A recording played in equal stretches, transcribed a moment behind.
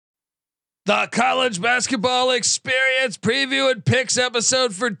The college basketball experience preview and picks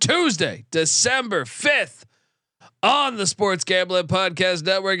episode for Tuesday, December 5th on the Sports Gambling Podcast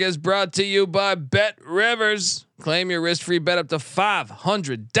Network is brought to you by Bet Rivers. Claim your risk-free bet up to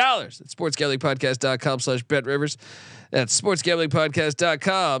 $500 at sportsgamblingpodcast.com/Bet Rivers. That's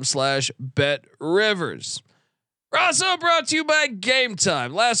sportsgamblingpodcast.com/Bet Rivers. We're also brought to you by Game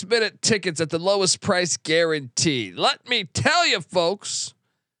Time. Last minute tickets at the lowest price guaranteed. Let me tell you, folks,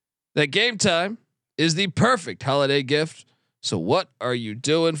 that Game Time is the perfect holiday gift. So what are you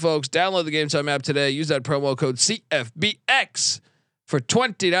doing, folks? Download the Game Time app today. Use that promo code CFBX for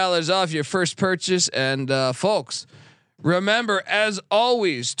 $20 off your first purchase. And folks, remember as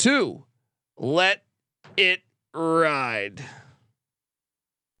always to let it ride.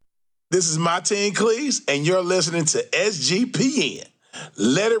 This is Martin Cleese, and you're listening to SGPN.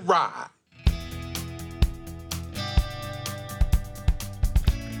 Let it ride.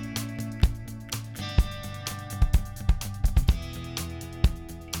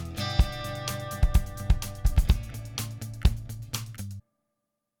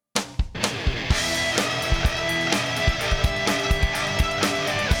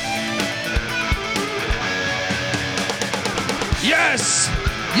 Yes,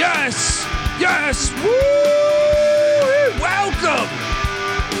 yes, yes. Woo! Welcome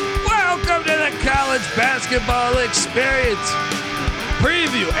to the college basketball experience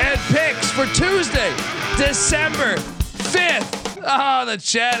preview and picks for Tuesday, December 5th. Oh, the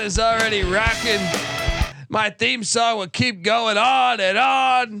chat is already rocking. My theme song will keep going on and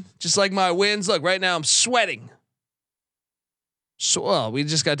on, just like my wins. Look, right now I'm sweating. So, well, we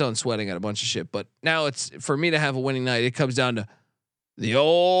just got done sweating at a bunch of shit, but now it's for me to have a winning night. It comes down to the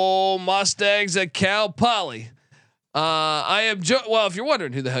old Mustangs at Cal Poly. I am well. If you're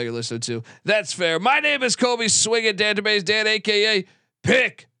wondering who the hell you're listening to, that's fair. My name is Kobe Swinging Database Dan, aka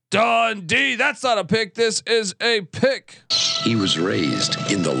Pick Dundee. That's not a pick. This is a pick. He was raised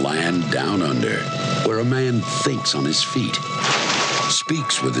in the land down under, where a man thinks on his feet,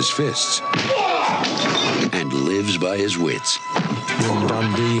 speaks with his fists, and lives by his wits. When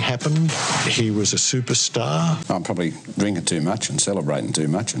Dundee happened, he was a superstar. I'm probably drinking too much and celebrating too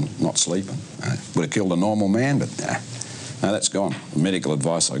much and not sleeping. Would have killed a normal man, but no, that's gone. The medical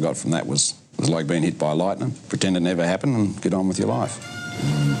advice I got from that was like being hit by lightning. Pretend it never happened and get on with your life.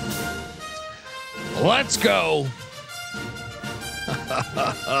 Let's go.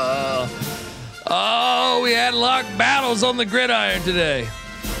 Oh, we had locked battles on the gridiron today.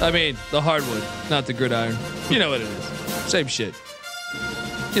 I mean, the hardwood, not the gridiron. You know what it is. Same shit.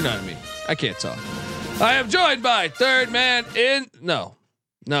 You know what I mean. I can't talk. I am joined by second man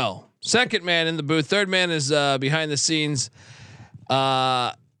in the booth. Third man is behind the scenes.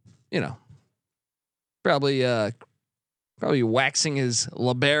 Probably waxing his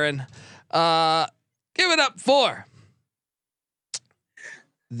LeBaron. Give it up for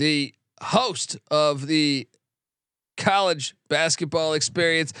the host of the college basketball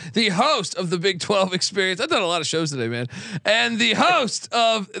experience, the host of the Big 12 experience. I've done a lot of shows today, man. And the host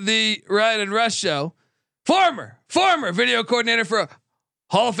of the Ryan and Rush show, former video coordinator for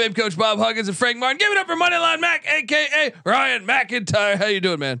Hall of Fame coach Bob Huggins and Frank Martin. Give it up for Moneyline Mac, aka Ryan McIntyre. How you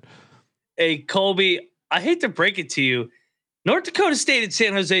doing, man? Hey, Colby, I hate to break it to you. North Dakota State and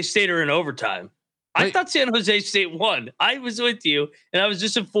San Jose State are in overtime. I thought San Jose State won. I was with you, and I was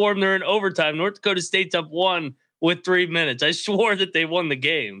just informed they're in overtime. North Dakota State's up 1 with 3 minutes. I swore that they won the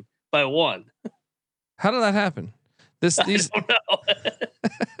game by 1. How did that happen? I don't know.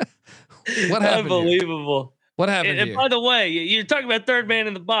 What happened? Unbelievable. Here? What happened? And by the way, you're talking about third man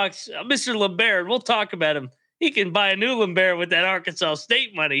in the box, Mr. Lambert. We'll talk about him. He can buy a new Lambert with that Arkansas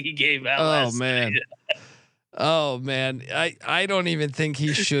State money he gave out. Last night. Oh man, I don't even think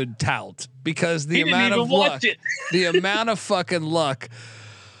he should tout because the amount of luck, the amount of fucking luck.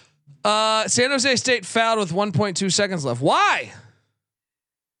 San Jose State fouled with 1.2 seconds left. Why?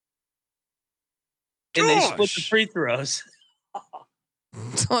 And they split the free throws.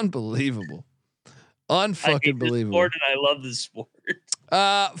 It's unbelievable. Unfucking believable. Sport and I love this sport.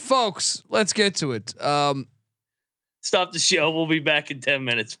 Folks, let's get to it. Stop the show. We'll be back in 10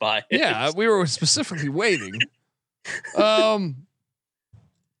 minutes. Bye. Yeah, we were specifically waiting.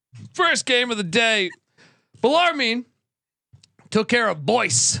 First game of the day. Bellarmine took care of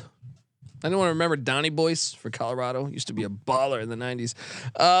Boyce. Anyone remember Donnie Boyce for Colorado? Used to be a baller in the 90s.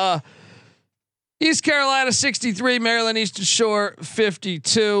 East Carolina 63, Maryland Eastern Shore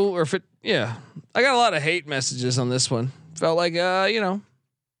 52. Yeah, I got a lot of hate messages on this one. Felt like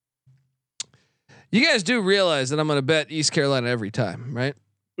you guys do realize that I'm going to bet East Carolina every time, right?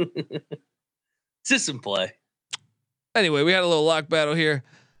 System play. Anyway, we had a little lock battle here.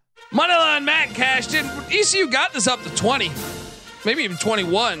 Moneyline Matt cashed in. ECU got this up to 20, maybe even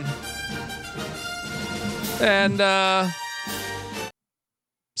 21. And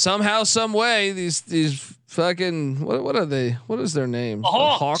somehow, some way, these fucking what are they? What is their name? The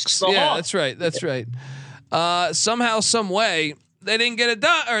Hawks. The yeah, Hawks. That's right. Somehow, some way, they didn't get it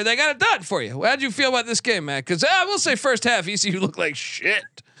done, or they got it done for you. How'd you feel about this game, Matt? Because I will say, first half, ECU looked like shit.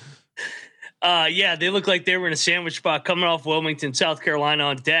 Yeah, they looked like they were in a sandwich spot coming off Wilmington, South Carolina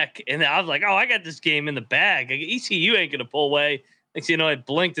on deck. And I was like, oh, I got this game in the bag. ECU ain't going to pull away. Next thing you know, I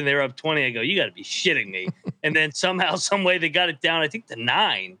blinked and they were up 20. I go, you got to be shitting me. And then somehow, some way, they got it down, I think, to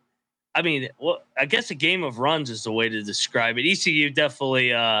 9. I mean, well, I guess a game of runs is the way to describe it. ECU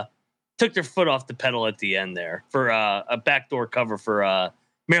definitely took their foot off the pedal at the end there for a backdoor cover for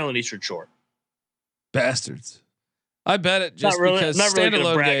Maryland Eastern Shore. Bastards. I bet it just not because really gonna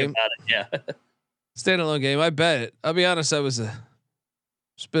standalone brag game. about it. Yeah. Standalone game. I bet it. I'll be honest. I was a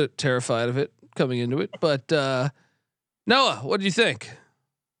bit terrified of it coming into it. But Noah, what do you think?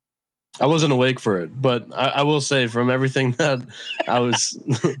 I wasn't awake for it, but I will say from everything that I was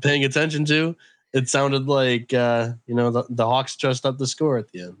paying attention to, it sounded like the Hawks dressed up the score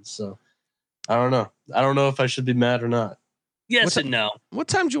at the end. So I don't know. I don't know if I should be mad or not. Yes and no. What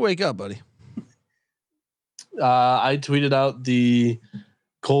time did you wake up, buddy? I tweeted out the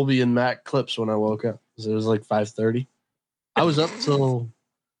Colby and Matt clips when I woke up. So it was like 5:30. I was up till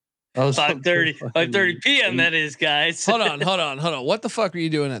 5:30 p.m. That is, guys. Hold on. What the fuck were you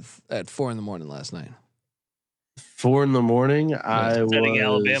doing at 4 a.m. last night? 4 a.m. I was Setting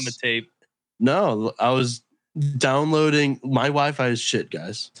Alabama tape. No, I was downloading. My Wi-Fi is shit,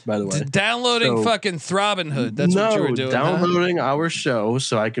 guys. By the way, Downloading fucking Throbbing Hood. That's what you were doing. Downloading our show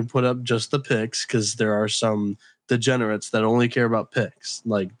so I can put up just the picks because there are some degenerates that only care about picks.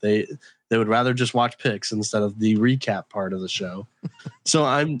 Like they would rather just watch picks instead of the recap part of the show. So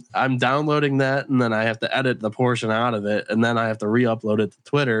I'm downloading that, and then I have to edit the portion out of it, and then I have to re-upload it to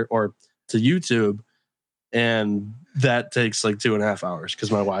Twitter or to YouTube, and that takes like 2.5 hours because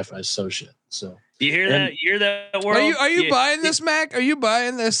my Wi-Fi is so shit. So you hear that? You hear that? World? Are you buying this, Mac? Are you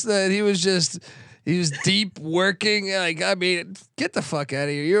buying this? That he was deep working. Like, I mean, get the fuck out of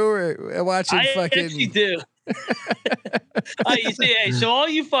here. You were watching fucking. I actually do. You see, hey, so all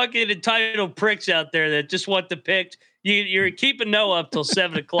you fucking entitled pricks out there that just want the picks, you're keeping Noah up till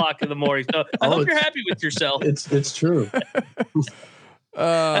 7:00 in the morning. So I hope you're happy with yourself. It's true.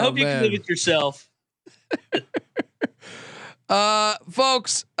 I hope you can live with yourself.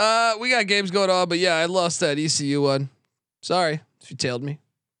 Folks, we got games going on, but yeah, I lost that ECU one. Sorry if you tailed me.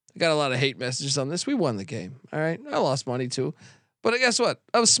 I got a lot of hate messages on this. We won the game. All right. I lost money too, but guess what?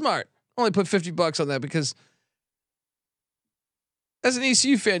 I was smart. Only put $50 on that because as an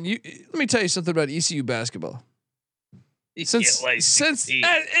ECU fan, let me tell you something about ECU basketball. Since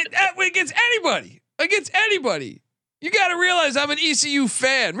against anybody, you got to realize I'm an ECU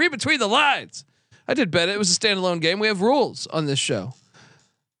fan. Read between the lines. I did bet it was a standalone game. We have rules on this show.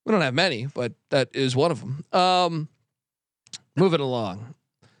 We don't have many, but that is one of them. Moving along.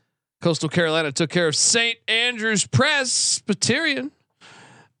 Coastal Carolina took care of St. Andrews Presbyterian.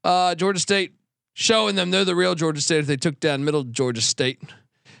 Georgia State showing them they're the real Georgia State if they took down Middle Georgia State.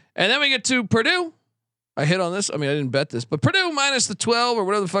 And then we get to Purdue. I hit on this. I mean, I didn't bet this, but Purdue minus the 12 or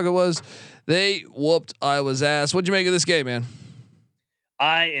whatever the fuck it was. They whooped Iowa's ass. What'd you make of this game, man?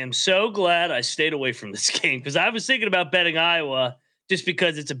 I am so glad I stayed away from this game because I was thinking about betting Iowa just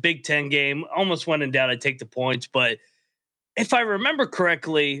because it's a Big Ten game. Almost went in doubt I'd take the points, but if I remember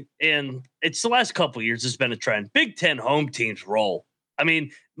correctly, and it's the last couple of years, it's been a trend. Big Ten home teams roll. I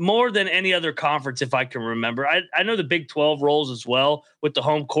mean, more than any other conference, if I can remember. I know the Big 12 rolls as well with the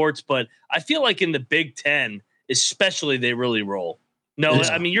home courts, but I feel like in the Big Ten, especially, they really roll. No,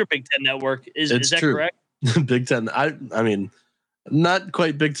 I mean, your Big Ten network is that true. correct? Big Ten. I mean, not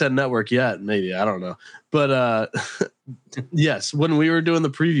quite Big Ten network yet. Maybe I don't know, but yes. When we were doing the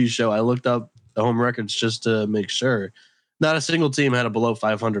preview show, I looked up the home records just to make sure. Not a single team had a below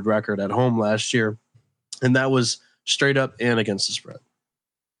 500 record at home last year, and that was straight up and against the spread.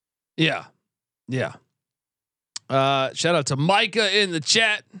 Yeah. Shout out to Micah in the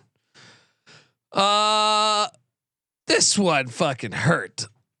chat. This one fucking hurt.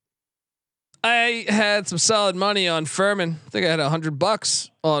 I had some solid money on Furman. I think I had $100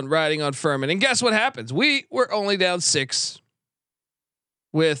 on riding on Furman. And guess what happens? We were only down 6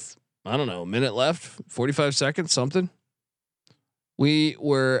 with, I don't know, a minute left, 45 seconds, something. We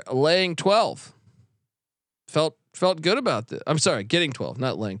were laying 12. Felt good about this. I'm sorry, getting 12,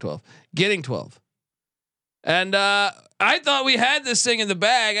 not laying 12. Getting 12. And I thought we had this thing in the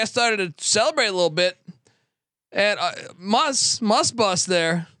bag. I started to celebrate a little bit. And Muss bust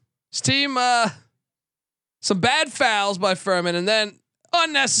there. His team, some bad fouls by Furman, and then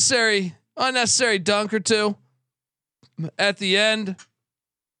unnecessary dunk or two at the end.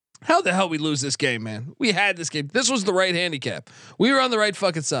 How the hell we lose this game, man? We had this game. This was the right handicap. We were on the right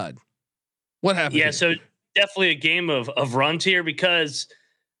fucking side. What happened? Yeah, here? so definitely a game of runs here because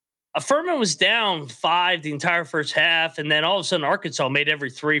Furman was down 5 the entire first half, and then all of a sudden Arkansas made every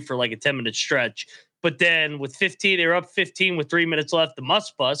 3 for like a 10-minute stretch. But then with 15, they were up 15 with 3 minutes left. The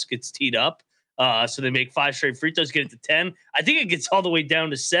Must Bus gets teed up. So they make 5 straight free throws, get it to 10. I think it gets all the way down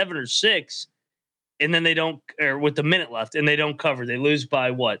to 7 or 6. And then they don't, or with the minute left, and they don't cover. They lose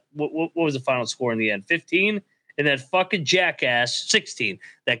by what? What was the final score in the end? 15? And that fucking jackass, 16.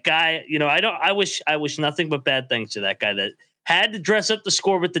 That guy, I wish nothing but bad things to that guy that had to dress up the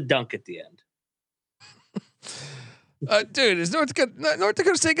score with the dunk at the end. Dude, is North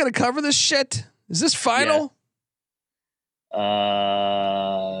Dakota State going to cover this shit? Is this final?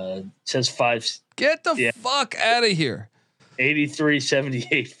 Yeah. Says 5. Get the fuck out of here.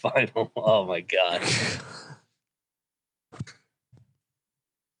 83-78 final. Oh my God.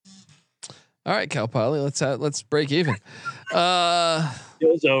 All right, Cal Poly, let's break even. It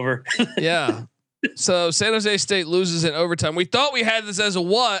was over. Yeah. So San Jose State loses in overtime. We thought we had this as a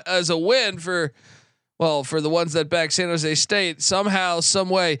win for the ones that back San Jose State. Somehow, some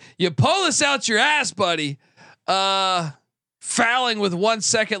way, you pull this out your ass, buddy. Fouling with 1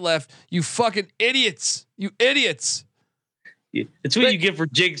 second left. You fucking idiots. You idiots. It's what you get for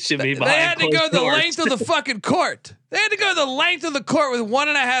jinxing me. They had to go the length of the fucking court. They had to go the length of the court with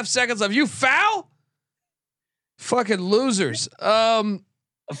 1.5 seconds left. You foul? Fucking losers. For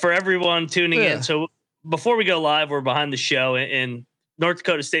everyone tuning in. So before we go live, we're behind the show, and North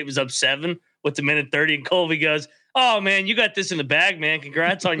Dakota State was up 7 with the minute 30, and Colby goes, "Oh man, you got this in the bag, man.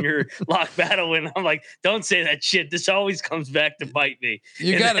 Congrats on your lock battle win." I'm like, "Don't say that shit. This always comes back to bite me."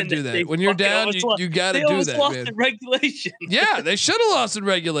 You got to do that when you're down. You got to do that, lost man. in regulation. Yeah, they should have lost in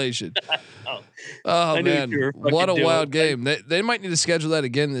regulation. Oh man, what a wild game. They might need to schedule that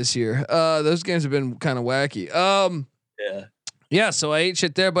again this year. Those games have been kind of wacky. Yeah. So I ate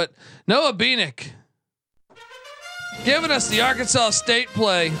shit there, but Noah Beanick giving us the Arkansas State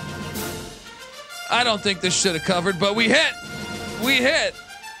play. I don't think this should have covered, but we hit.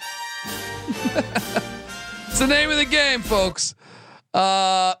 It's the name of the game, folks.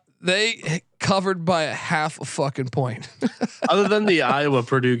 They covered by a half a fucking point. Other than the Iowa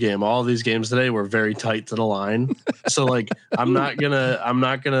Purdue game, all these games today were very tight to the line. So like, I'm not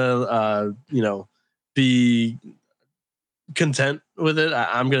gonna, be content with it.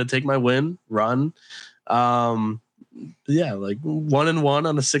 I'm gonna take my win, run. Yeah, like 1-1 on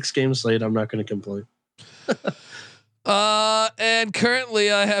a 6-game slate. I'm not going to complain. And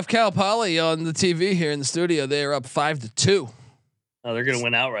currently I have Cal Poly on the TV here in the studio. They are up 5-2. Oh, they're going to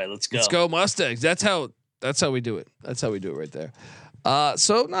win outright. Let's go. Let's go Mustangs. That's how we do it. That's how we do it right there.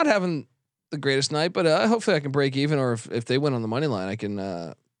 So not having the greatest night, but hopefully I can break even, or if they win on the money line, I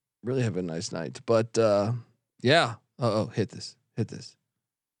can really have a nice night. But yeah. Hit this.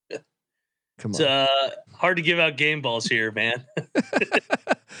 Come on. It's hard to give out game balls here, man.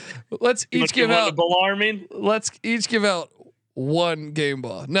 Let's each give out alarming. Let's each give out 1 game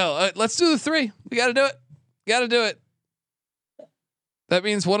ball. No, let's do the 3. We got to do it. That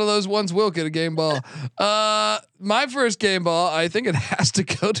means one of those ones will get a game ball. My first game ball, I think it has to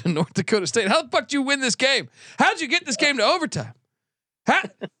go to North Dakota State. How the fuck did you win this game? How'd you get this game to overtime?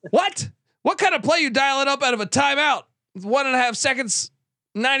 What? What kind of play you dial it up out of a timeout? 1.5 seconds,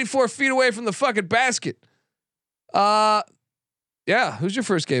 94 feet away from the fucking basket. Yeah. Who's your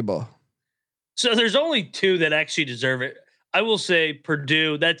first game ball? So there's only 2 that actually deserve it. I will say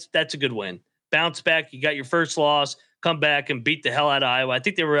Purdue. That's a good win. Bounce back. You got your first loss. Come back and beat the hell out of Iowa. I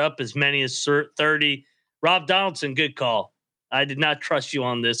think they were up as many as 30. Rob Donaldson, good call. I did not trust you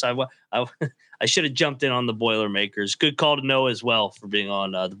on this. I should have jumped in on the Boilermakers. Good call to know as well for being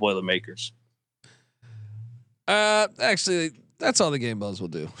on the Boilermakers. Actually, that's all the game balls will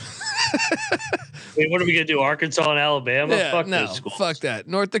do. Wait, what are we gonna do? Arkansas and Alabama? Yeah, fuck no, those schools. fuck that.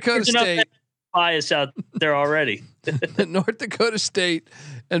 North Dakota State bias out there already. North Dakota State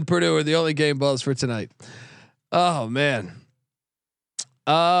and Purdue are the only game balls for tonight. Oh man.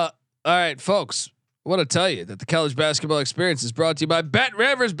 All right, folks. I want to tell you that the college basketball experience is brought to you by Bet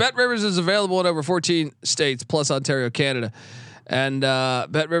Rivers. Bet Rivers is available in over 14 states plus Ontario, Canada. And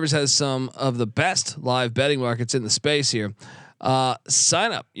Bet Rivers has some of the best live betting markets in the space here.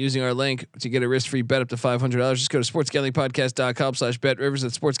 Sign up using our link to get a risk-free bet up to $500. Just go to sportsgamblingpodcast.com/betrivers.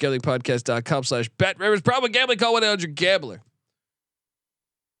 That's sportsgamblingpodcast.com/betrivers. Problem gambling, call 1-800-GAMBLER.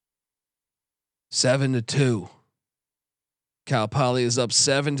 7-2. Cal Poly is up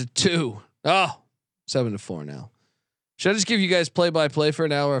 7-2. Oh, 7-4 now. Should I just give you guys play-by-play for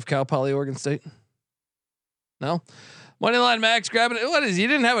an hour of Cal Poly Oregon State? No. Moneyline Max grabbing it. What is he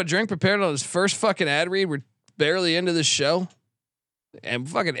didn't have a drink prepared on his first fucking ad read? We're barely into this show, and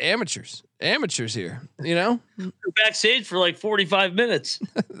fucking amateurs here. You know, We're backstage for like 45 minutes.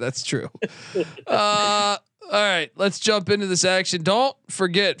 that's true. All right, let's jump into this action. Don't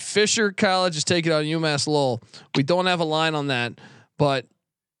forget, Fisher College is taking on UMass Lowell. We don't have a line on that, but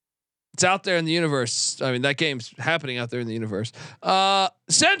it's out there in the universe. I mean, that game's happening out there in the universe.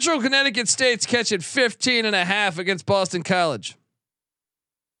 Central Connecticut State's catching 15.5 against Boston College.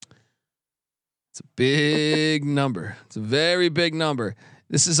 It's a big number. It's a very big number.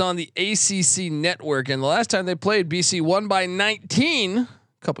 This is on the ACC network, and the last time they played, BC won by 19 a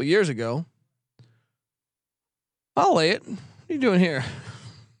couple years ago. I'll lay it. What are you doing here?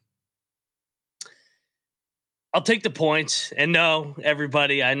 I'll take the points. And no,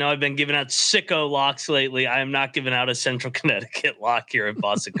 everybody, I know I've been giving out sicko locks lately. I am not giving out a Central Connecticut lock here at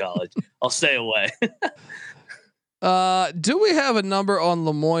Boston College. I'll stay away. Do we have a number on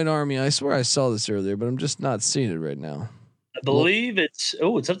Lemoyne Army? I swear I saw this earlier, but I'm just not seeing it right now. I believe it's up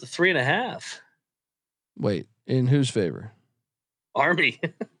to 3.5. Wait, in whose favor? Army.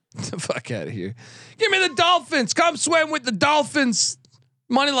 The fuck out of here. Give me the Dolphins. Come swim with the Dolphins.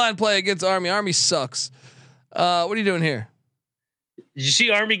 Moneyline play against Army. Army sucks. What are you doing here? Did you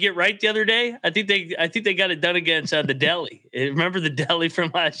see Army get right the other day? I think they got it done against the Delhi. Remember the Delhi from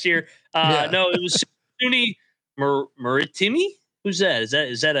last year? Yeah. No, it was SUNY Maritimi. Who's that?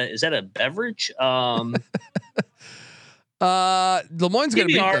 Is that a beverage? Lemoyne's gonna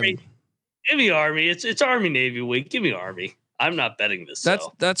beat Army. them. Give me Army. It's Army Navy week. Give me Army. I'm not betting this.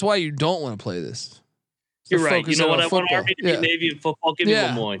 That's why you don't want to play this. You're right. You know what? I football. want Army to be Navy in football. Give me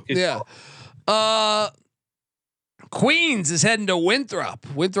Lemoyne. Good call. Queens is heading to Winthrop.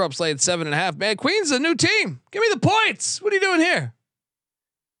 Winthrop's laying 7.5. Man, Queens is a new team. Give me the points. What are you doing here?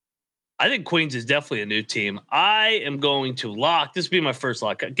 I think Queens is definitely a new team. I am going to lock. This will be my first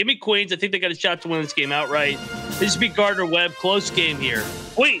lock. Give me Queens. I think they got a shot to win this game outright. They just beat Gardner Webb. Close game here.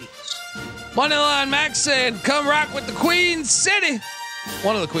 Queens. Moneyline Max saying, come rock with the Queen City.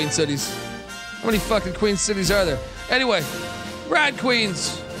 One of the Queen Cities. How many fucking Queen Cities are there? Anyway, ride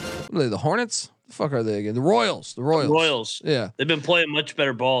Queens. What are they, the Hornets? The fuck are they again? The Royals. The Royals. Yeah. They've been playing much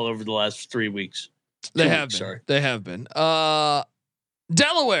better ball over the last 3 weeks. They have been.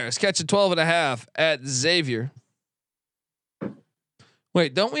 Delaware is catching 12.5 at Xavier.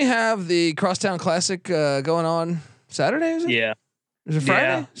 Wait, don't we have the Crosstown Classic going on Saturday? Is it? Yeah. Is it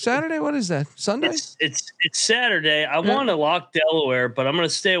Friday? Yeah. Saturday? What is that? Sunday? It's Saturday. I want to lock Delaware, but I'm going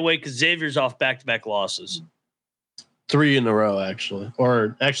to stay away because Xavier's off back-to-back losses. 3 in a row, actually.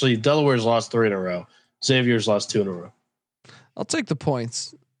 Or actually, Delaware's lost 3 in a row. Xavier's lost 2 in a row. I'll take the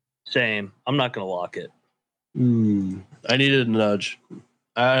points. Same. I'm not going to lock it. I needed a nudge.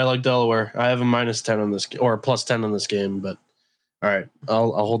 I like Delaware. I have a -10 on this or +10 on this game, but all right,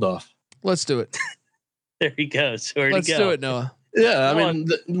 I'll hold off. Let's do it. There he goes. Let's do it, Noah. Yeah, I mean,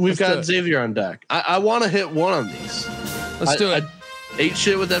 we've got Xavier on deck. I want to hit one on these. Let's do it. Ate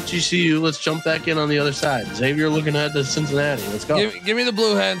shit with FGCU. Let's jump back in on the other side. Xavier looking ahead to Cincinnati. Let's go. Give me the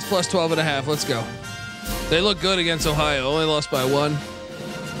Blue Hens +12.5. Let's go. They look good against Ohio. Only lost by 1.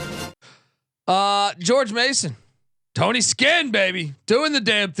 George Mason, Tony Skinn, baby, doing the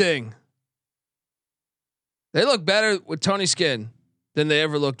damn thing. They look better with Tony Skinn than they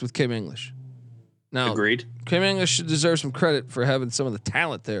ever looked with Kim English. Now, agreed. Kim English should deserve some credit for having some of the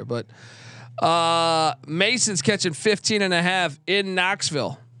talent there, but Mason's catching 15.5 in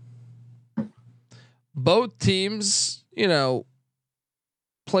Knoxville. Both teams,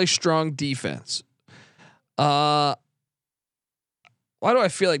 play strong defense. Why do I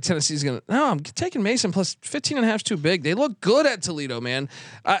feel like Tennessee's gonna? No, I'm taking Mason plus 15.5 is too big. They look good at Toledo, man.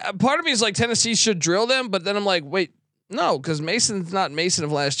 Part of me is like Tennessee should drill them, but then I'm like, wait, no, because Mason's not Mason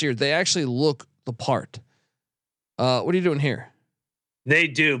of last year. They actually look the part. What are you doing here? They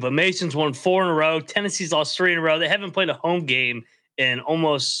do, but Mason's won 4 in a row. Tennessee's lost 3 in a row. They haven't played a home game in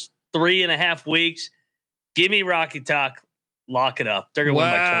almost 3.5 weeks. Give me Rocky Talk. Lock it up. They're gonna win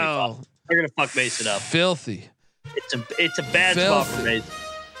by 25. They're gonna fuck Mason up. Filthy. It's a bad spot for Mason.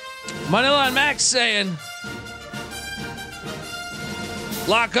 Moneyline Max saying,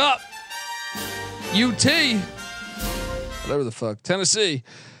 lock up. UT. Whatever the fuck. Tennessee.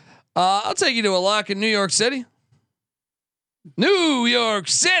 I'll take you to a lock in New York City. New York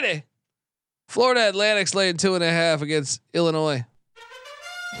City. Florida Atlantic's laying 2.5 against Illinois.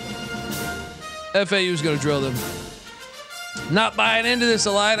 FAU's going to drill them. Not buying into this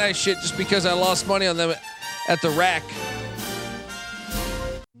Illini shit just because I lost money on them at the rack.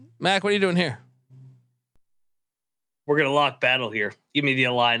 Mac, what are you doing here? We're gonna lock battle here. Give me the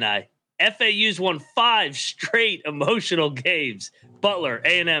Illini. FAU's won 5 straight emotional games. Butler,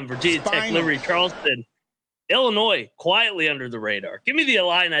 A&M, Virginia Tech, Liberty, Charleston, Illinois, quietly under the radar. Give me the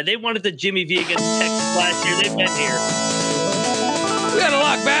Illini. They won at the Jimmy V against Texas last year. They've been here. We got a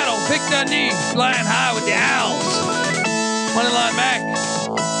lock battle. Pick Dundee flying high with the Owls. Moneyline Mac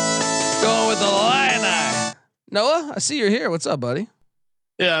going with the Illini. Noah, I see you're here. What's up, buddy?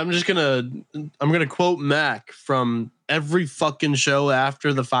 Yeah, I'm gonna quote Mac from every fucking show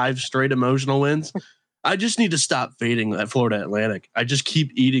after the 5 straight emotional wins. I just need to stop fading that Florida Atlantic. I just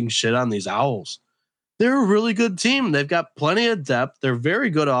keep eating shit on these Owls. They're a really good team. They've got plenty of depth. They're very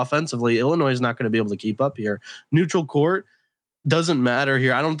good offensively. Illinois is not going to be able to keep up here. Neutral court doesn't matter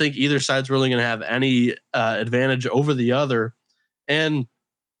here. I don't think either side's really going to have any advantage over the other. And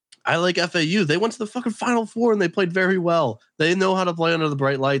I like FAU. They went to the fucking Final Four and they played very well. They know how to play under the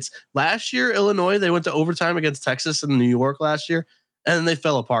bright lights. Last year, Illinois, they went to overtime against Texas and New York last year, and they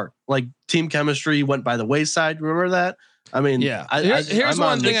fell apart. Like team chemistry went by the wayside. Remember that? I mean, yeah. Here's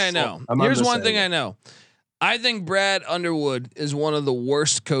one thing I know. Here's one thing I know. I think Brad Underwood is one of the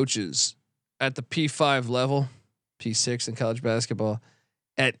worst coaches at the P5 level, P6 in college basketball,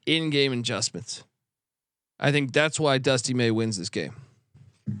 at in-game adjustments. I think that's why Dusty May wins this game.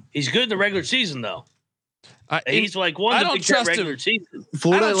 He's good in the regular season, though. He's like one of the big regular season.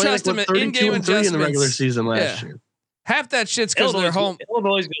 Florida Atlantic went 32-3 in the regular season last year. Half that shit's because they're home.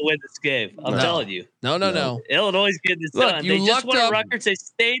 Illinois is going to win this game. I'm telling you. No. Illinois is getting this done. They just won at Rutgers. They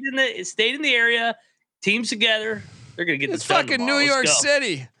stayed in the area. Teams together. They're going to get this done. It's fucking New York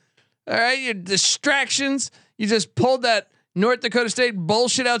City. All right, your distractions. You just pulled that North Dakota State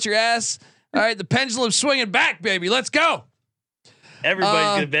bullshit out your ass. All right, the pendulum's swinging back, baby. Let's go. Everybody's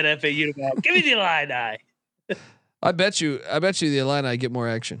going to bet FAU tomorrow. Give me the Illini. I bet you the Illini get more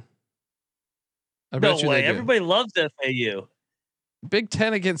action. No way. Everybody loves FAU. Big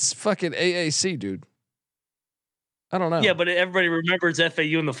Ten against fucking AAC, dude. I don't know. Yeah, but everybody remembers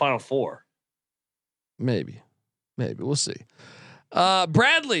FAU in the Final Four. Maybe we'll see.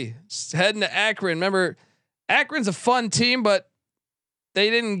 Bradley heading to Akron. Remember, Akron's a fun team, but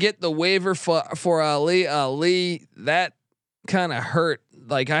they didn't get the waiver for Ali. Ali, that kind of hurt.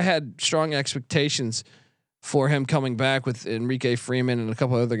 Like I had strong expectations for him coming back with Enrique Freeman and a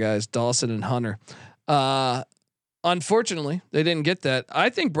couple other guys, Dawson and Hunter. Unfortunately, they didn't get that.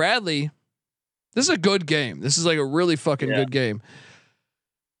 I think Bradley, this is a good game. This is like a really fucking good game.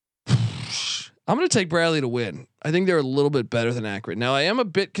 I'm going to take Bradley to win. I think they're a little bit better than Akron. Now, I am a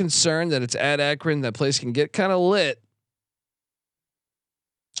bit concerned that it's at Akron. That place can get kind of lit.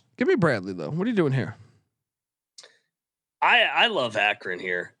 Give me Bradley, though. What are you doing here? I love Akron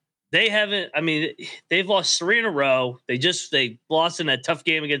here. They haven't. I mean, they've lost 3 in a row. They lost in that tough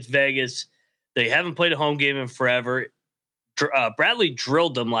game against Vegas. They haven't played a home game in forever. Bradley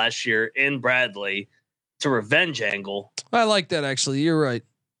drilled them last year in Bradley. It's a revenge angle. I like that actually. You're right.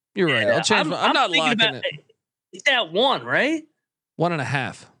 I'll change. I'm not locking it. It's at 1, right?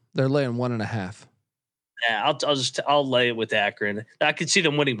 1.5. They're laying 1.5. Yeah, I'll lay it with Akron. I could see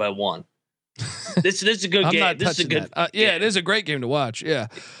them winning by 1. This is a good I'm game. Not this is a good. Yeah, it is a great game to watch. Yeah,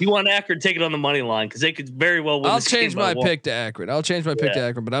 you want Akron to take it on the money line because they could very well win. I'll change my pick to Akron.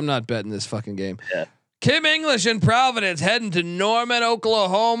 But I'm not betting this fucking game. Yeah. Kim English in Providence heading to Norman,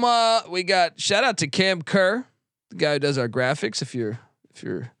 Oklahoma. We got shout out to Cam Kerr, the guy who does our graphics. If you're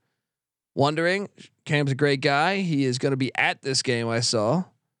wondering, Cam's a great guy. He is going to be at this game. I saw.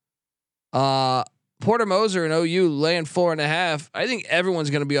 Porter Moser and OU laying 4.5. I think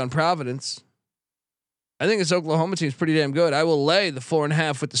everyone's going to be on Providence. I think this Oklahoma team is pretty damn good. I will lay the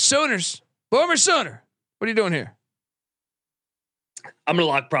 4.5 with the Sooners. Boomer Sooner. What are you doing here? I'm going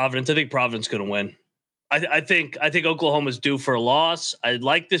to lock Providence. I think Providence is going to win. I think Oklahoma's due for a loss. I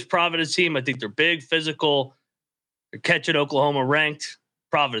like this Providence team. I think they're big, physical. They're catching Oklahoma ranked.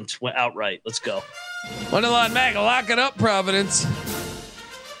 Providence went outright. Let's go. Moneyline Mac, lock it up, Providence.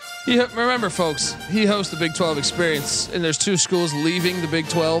 Remember, folks, he hosts the Big 12 Experience, and there's 2 schools leaving the Big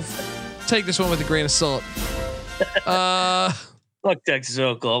 12. Take this one with a grain of salt. Fuck Texas,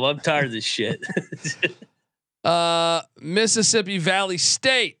 Oklahoma. I'm tired of this shit. Mississippi Valley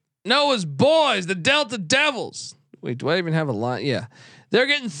State. Noah's boys, the Delta Devils. Wait, do I even have a line? Yeah. They're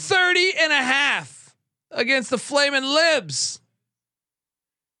getting 30.5 against the Flamin' Libs.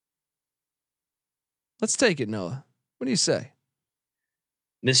 Let's take it, Noah. What do you say?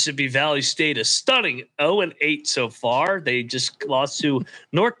 Mississippi Valley State a stunning 0-8 so far. They just lost to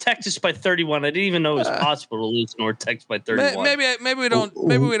North Texas by 31. I didn't even know it was possible to lose North Texas by 31. Maybe we don't.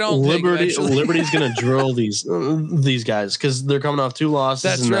 Liberty's going to drill these guys because they're coming off 2 losses.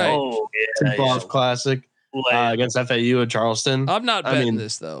 That's right. Tip-off classic against FAU at Charleston. I'm not betting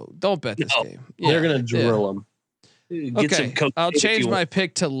this though. Don't bet this game. They're going to drill them. Okay, I'll change my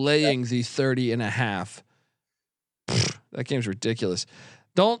pick to laying the 30.5. That game's ridiculous.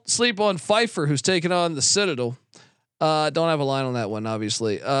 Don't sleep on Pfeiffer, who's taking on the Citadel. Don't have a line on that one,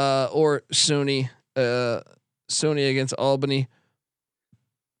 obviously. Or SUNY against Albany,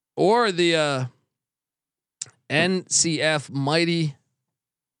 or the NCF Mighty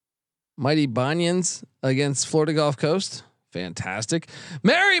Banyans against Florida Gulf Coast. Fantastic.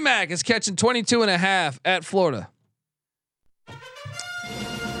 Merrimack is catching 22.5 at Florida.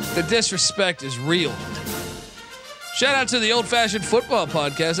 The disrespect is real. Shout out to the Old Fashioned Football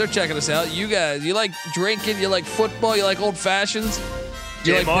Podcast. They're checking us out. You guys, you like drinking, you like football, you like old fashions,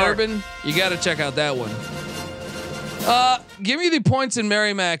 you like bourbon. You got to check out that one. Give me the points in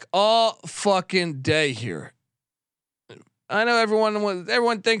Merrimack all fucking day here. I know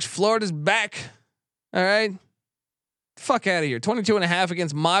everyone thinks Florida's back. All right, fuck out of here. 22.5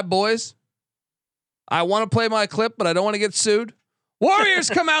 against my boys. I want to play my clip, but I don't want to get sued. Warriors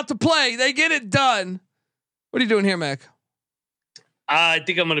come out to play. They get it done. What are you doing here, Mac? I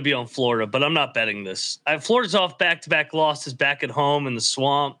think I'm going to be on Florida, but I'm not betting this. Florida's off back-to-back losses back at home in the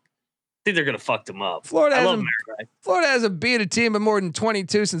swamp. I think they're going to fuck them up. Florida hasn't beat a team of more than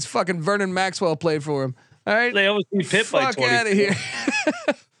 22 since fucking Vernon Maxwell played for him. All right, they always beat Pitt by 20. Fuck out of here.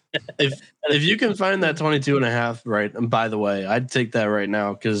 If you can find that 22.5, right? And by the way, I'd take that right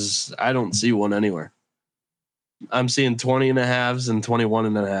now because I don't see one anywhere. I'm seeing 20.5s and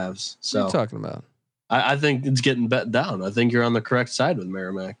 21.5s. So what are you talking about? I think it's getting bet down. I think you're on the correct side with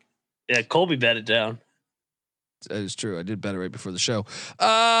Merrimack. Yeah, Colby bet it down. That is true. I did bet it right before the show.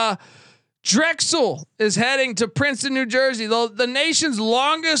 Drexel is heading to Princeton, New Jersey. The nation's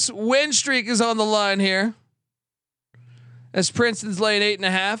longest win streak is on the line here, as Princeton's laying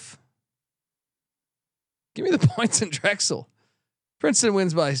 8.5. Give me the points in Drexel. Princeton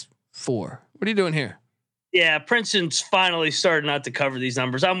wins by 4. What are you doing here? Yeah, Princeton's finally starting not to cover these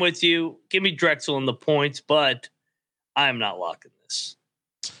numbers. I'm with you. Give me Drexel in the points, but I'm not locking this.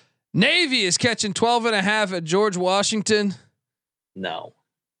 Navy is catching 12.5 at George Washington. No.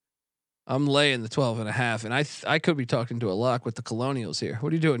 I'm laying the 12.5, and I could be talking to a lock with the Colonials here.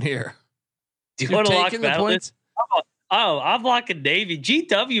 What are you doing here? Do you want to lock the points? I'm locking Navy.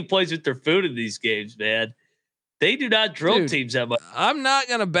 GW plays with their food in these games, man. They do not drill teams that much. I'm not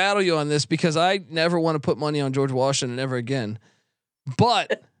going to battle you on this because I never want to put money on George Washington ever again.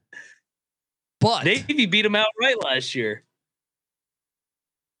 But Navy beat him outright last year.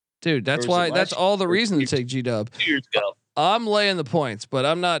 Dude, that's all the reason to take G-Dub. 2 years ago. I'm laying the points, but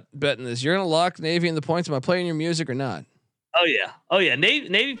I'm not betting this. You're going to lock Navy in the points. Am I playing your music or not? Oh yeah.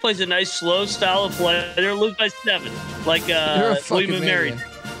 Navy plays a nice slow style of play. They're lose by 7, like William and Mary.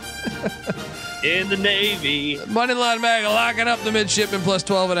 In the Navy. Moneyline Mag locking up the midshipman plus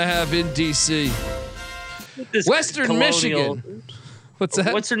 12.5 in DC. Western Michigan. What's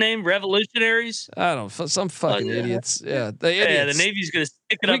that? What's their name? Revolutionaries? I don't know. Some fucking idiots. Yeah, the idiots. Yeah, the Navy's going to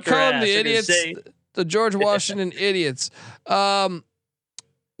stick it we up their call ass. them the idiots. The George Washington idiots.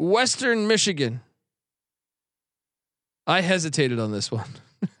 Western Michigan. I hesitated on this one.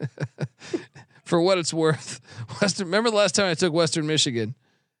 For what it's worth. Remember the last time I took Western Michigan?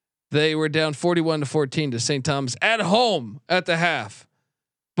 They were down 41-14 to St. Thomas at home at the half.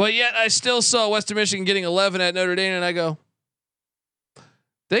 But yet I still saw Western Michigan getting 11 at Notre Dame, and I go,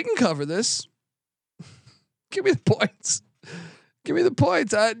 they can cover this. Give me the points. Give me the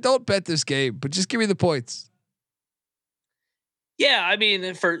points. I don't bet this game, but just give me the points. Yeah, I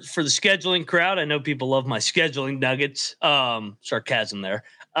mean, for the scheduling crowd, I know people love my scheduling nuggets. Sarcasm there.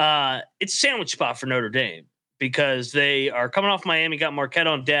 It's a sandwich spot for Notre Dame because they are coming off Miami, got Marquette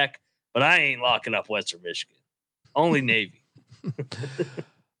on deck, but I ain't locking up Western Michigan. Only Navy.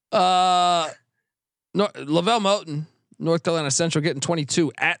 Lavelle Moton, North Carolina Central getting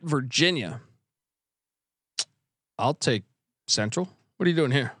 22 at Virginia. I'll take Central. What are you doing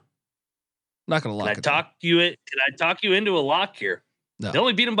here? Not going to lock. Can I talk you into a lock here? No. They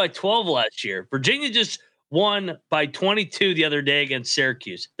only beat them by 12 last year. Virginia just won by 22 the other day against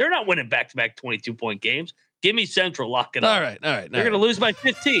Syracuse. They're not winning back-to-back 22-point games. Give me Central. Lock it up. All right. They're going to lose by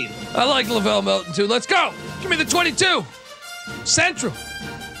 15. I like Lavelle Moton too. Let's go. Give me the 22. Central.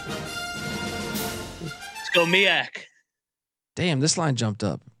 Let's go MEAC. Damn, this line jumped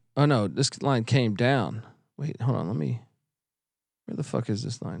up. Oh no, this line came down. Wait, hold on. Let me Where the fuck is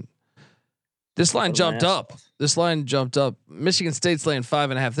this line? This line Oh, jumped man. up. This line jumped up. Michigan State's laying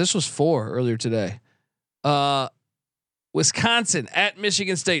 5.5. This was 4 earlier today. Wisconsin at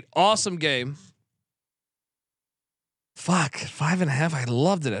Michigan State. Awesome game. Fuck, 5.5. I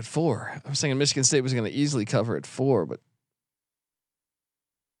loved it at 4. I was thinking Michigan State was going to easily cover at 4, but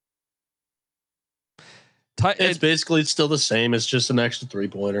It's basically still the same. It's just an extra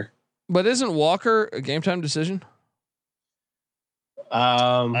 3-pointer. But isn't Walker a game time decision?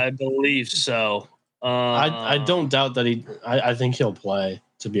 I believe so. I don't doubt that I think he'll play,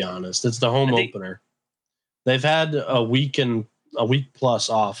 to be honest. It's the home opener. They've had a week plus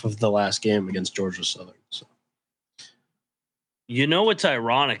off of the last game against Georgia Southern. So. You know what's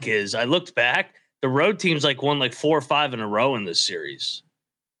ironic is I looked back, the road teams won 4 or 5 in a row in this series.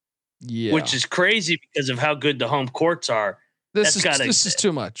 Yeah. Which is crazy because of how good the home courts are. This is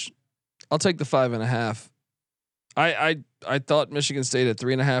too much. I'll take the 5.5. I thought Michigan State at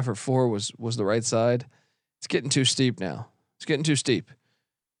 3.5 or 4 was the right side. It's getting too steep now. It's getting too steep.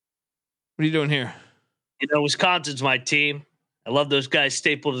 What are you doing here? Wisconsin's my team. I love those guys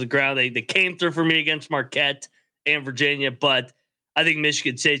stapled to the ground. They came through for me against Marquette and Virginia, but I think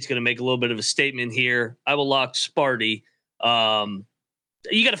Michigan State's going to make a little bit of a statement here. I will lock Sparty.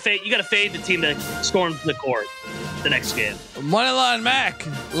 You got to fade the team that storms the court the next game. Moneyline Mac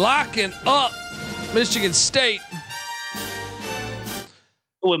locking up Michigan State.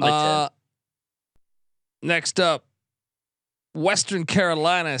 Win by 10. Next up, Western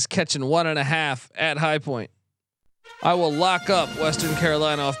Carolina is catching 1.5 at High Point. I will lock up Western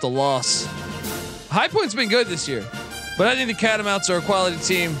Carolina off the loss. High Point's been good this year, but I think the Catamounts are a quality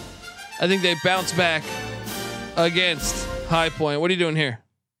team. I think they bounce back against High Point. What are you doing here?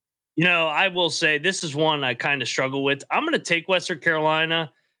 I will say this is one I kind of struggle with. I'm going to take Western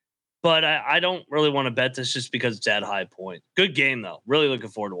Carolina, but I don't really want to bet this just because it's at High Point. Good game though. Really looking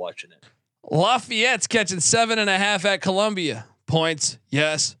forward to watching it. Lafayette's catching 7.5 at Columbia. Points.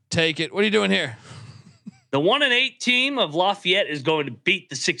 Yes. Take it. What are you doing here? The 1-8 team of Lafayette is going to beat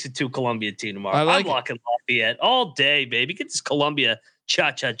the 6-2 Columbia team tomorrow. I'm locking Lafayette all day, baby. Get this Columbia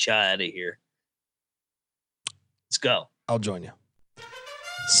cha-cha-cha out of here. Let's go. I'll join you.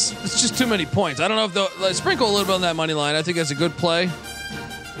 It's just too many points. I don't know if sprinkle a little bit on that money line. I think that's a good play.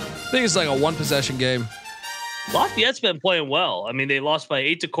 I think it's like a 1-possession game. Lafayette's been playing well. I mean, they lost by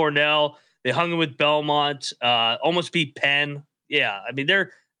 8 to Cornell. They hung in with Belmont. Almost beat Penn. Yeah, I mean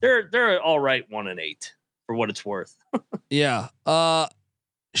they're all right 1-8 for what it's worth. Yeah.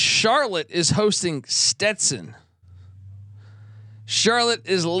 Charlotte is hosting Stetson. Charlotte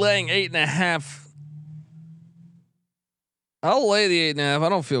is laying 8.5. I'll lay the 8.5. I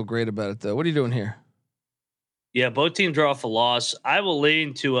don't feel great about it though. What are you doing here? Yeah, both teams are off a loss. I will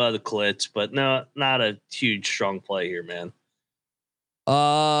lean to the Clits, but no, not a huge strong play here, man.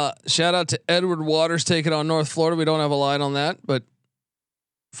 Shout out to Edward Waters taking on North Florida. We don't have a line on that, but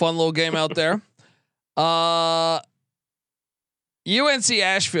fun little game out there. UNC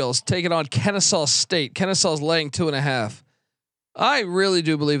Asheville's taking on Kennesaw State. Kennesaw's laying 2.5. I really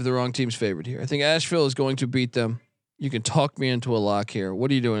do believe the wrong team's favored here. I think Asheville is going to beat them. You can talk me into a lock here. What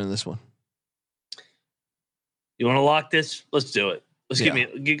are you doing in this one? You want to lock this? Let's do it.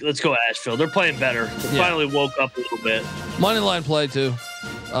 Let's go Asheville. They're playing better. They finally woke up a little bit. Money line play too,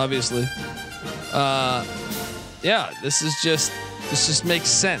 obviously. This just makes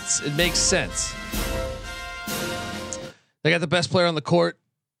sense. It makes sense. They got the best player on the court.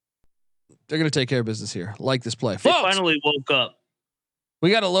 They're gonna take care of business here. Like this play. They finally woke up.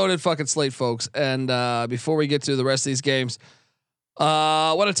 We got a loaded fucking slate, folks. And before we get to the rest of these games,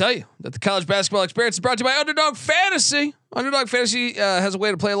 I want to tell you that the college basketball experience is brought to you by Underdog Fantasy. Underdog Fantasy has a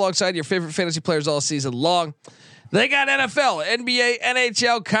way to play alongside your favorite fantasy players all season long. They got NFL, NBA,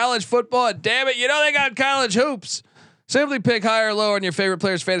 NHL, college football, and damn it, they got college hoops. Simply pick high or low on your favorite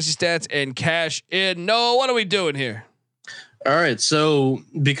players' fantasy stats and cash in. Noah, what are we doing here? All right, so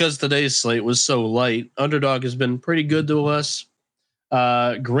because today's slate was so light, Underdog has been pretty good to us.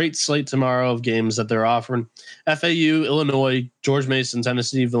 Great slate tomorrow of games that they're offering. FAU, Illinois, George Mason,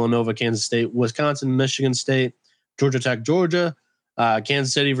 Tennessee, Villanova, Kansas State, Wisconsin, Michigan State, Georgia Tech, Georgia,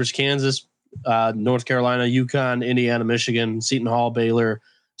 Kansas City versus Kansas, North Carolina, UConn, Indiana, Michigan, Seton Hall, Baylor,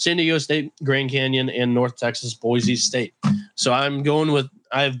 San Diego State, Grand Canyon, and North Texas, Boise State. So I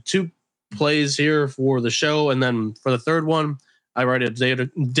have 2 plays here for the show. And then for the third one, I write a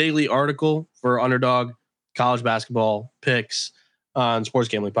daily article for Underdog college basketball picks on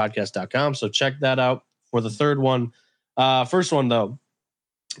sportsgamblingpodcast.com. So check that out for the third one. First one though,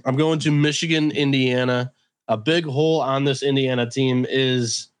 I'm going to Michigan, Indiana. A big hole on this Indiana team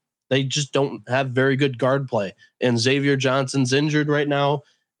is They just don't have very good guard play. And Xavier Johnson's injured right now.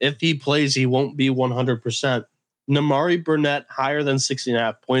 If he plays, he won't be 100%. Namari Burnett higher than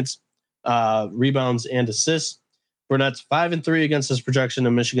 60.5 points, rebounds, and assists. Burnett's 5-3 against his projection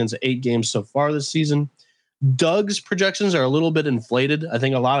in Michigan's 8 games so far this season. Doug's projections are a little bit inflated. I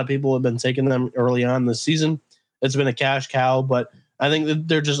think a lot of people have been taking them early on this season. It's been a cash cow, but I think that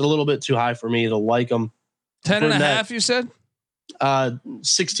they're just a little bit too high for me to like them. 10.5, you said?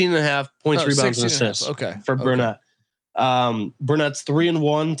 16.5 points, rebounds, and assists. Okay. For Burnett. Burnett's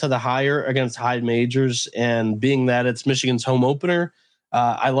 3-1 to the higher against high majors, and being that it's Michigan's home opener,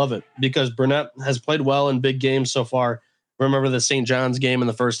 I love it because Burnett has played well in big games so far. Remember the St. John's game in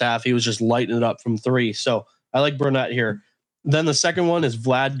the first half? He was just lighting it up from 3. So I like Burnett here. Then the second one is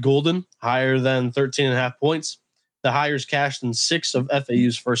Vlad Golden, higher than 13.5 points. The highers cashed in 6 of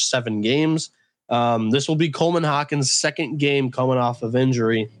FAU's first 7 games. This will be Coleman Hawkins' second game coming off of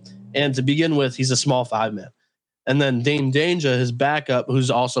injury. And to begin with, he's a small 5-man. And then Dame Danger, his backup, who's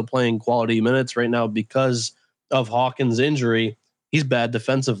also playing quality minutes right now because of Hawkins' injury, he's bad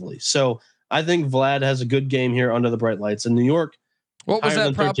defensively. So I think Vlad has a good game here under the bright lights. In New York, what was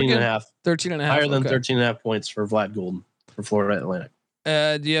that prop again? 13.5. Higher than 13.5 points for Vlad Golden for Florida Atlantic.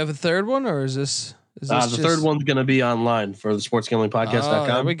 Do you have a third one, or is this the third one's going to be online for the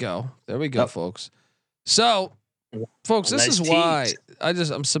sportsgamblingpodcast.com. There we go, folks. So, folks, this is why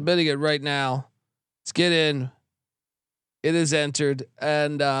I'm submitting it right now. Let's get in. It is entered.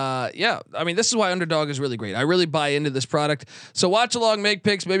 And this is why Underdog is really great. I really buy into this product. So watch along, make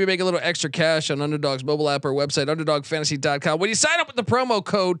picks, maybe make a little extra cash on Underdog's mobile app or website, underdogfantasy.com. When you sign up with the promo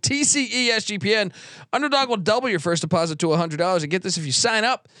code TCESGPN, Underdog will double your first deposit to $100. And get this, if you sign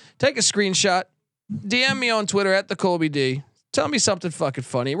up, take a screenshot, DM me on Twitter at the Colby D. Tell me something fucking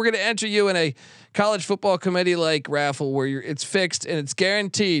funny. We're going to enter you in a college football committee like raffle where it's fixed and it's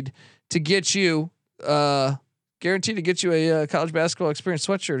guaranteed to get you a college basketball experience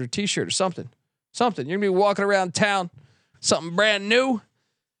sweatshirt or t-shirt or something. You're gonna be walking around town, something brand new.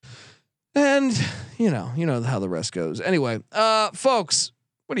 And you know how the rest goes. Anyway, folks,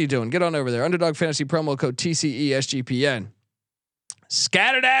 what are you doing? Get on over there. Underdog Fantasy promo code TCESGPN.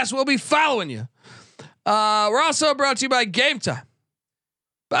 Scattered ass will be following you. We're also brought to you by Game Time.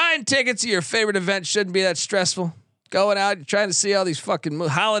 Buying tickets to your favorite event shouldn't be that stressful. Going out, you're trying to see all these fucking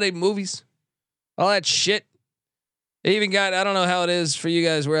holiday movies, all that shit. They even got, I don't know how it is for you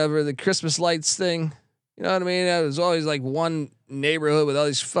guys wherever, the Christmas lights thing. You know what I mean? It was always like one neighborhood with all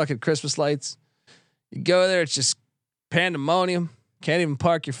these fucking Christmas lights. You go there, it's just pandemonium. Can't even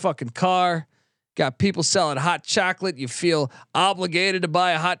park your fucking car. Got people selling hot chocolate. You feel obligated to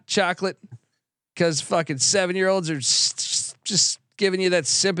buy a hot chocolate because fucking 7-year-olds are just giving you that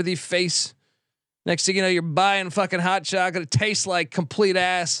sympathy face. Next thing you know, you're buying fucking hot chocolate. It tastes like complete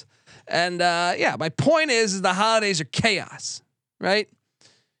ass. And my point is the holidays are chaos, right?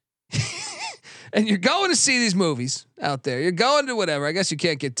 And you're going to see these movies out there. You're going to whatever. I guess you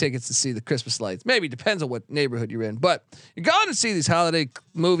can't get tickets to see the Christmas lights. Maybe it depends on what neighborhood you're in. But you're going to see these holiday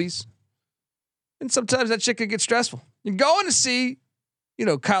movies. And sometimes that shit can get stressful. You're going to see,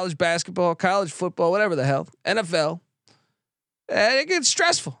 college basketball, college football, whatever the hell, NFL. And it gets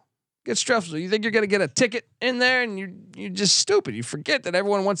stressful. You think you're going to get a ticket in there and you're just stupid. You forget that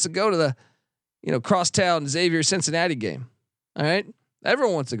everyone wants to go to the, crosstown Xavier Cincinnati game. All right.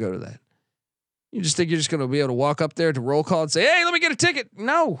 Everyone wants to go to that. You just think you're just going to be able to walk up there to roll call and say, hey, let me get a ticket.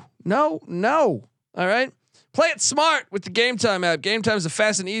 No. All right. Play it smart with the Game Time app. Game Time is a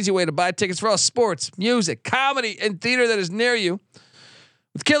fast and easy way to buy tickets for all sports, music, comedy, and theater that is near you.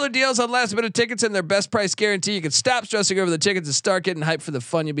 With killer deals on last minute tickets and their best price guarantee, you can stop stressing over the tickets and start getting hyped for the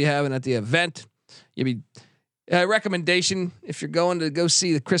fun you'll be having at the event. Recommendation if you're going to go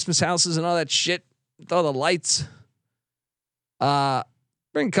see the Christmas houses and all that shit with all the lights.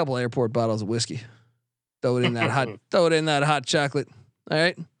 Bring a couple airport bottles of whiskey. Throw it in that hot chocolate. All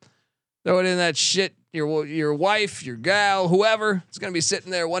right. Throw it in that shit. Your wife, your gal, whoever is going to be sitting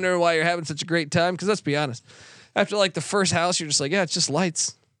there wondering why you're having such a great time. Because let's be honest. After like the first house, you're just like, yeah, it's just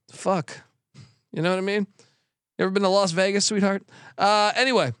lights. Fuck. You know what I mean? You ever been to Las Vegas, sweetheart?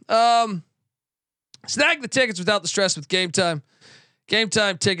 Anyway, snag the tickets without the stress with Game Time. Game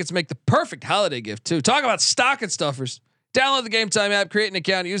Time tickets make the perfect holiday gift too. Talk about stocking stuffers. Download the Game Time app, create an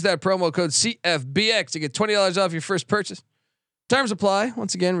account, use that promo code CFBX to get $20 off your first purchase. Terms apply.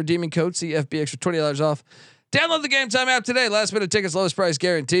 Once again, redeeming code CFBX for $20 off. Download the Game Time app today. Last minute tickets, lowest price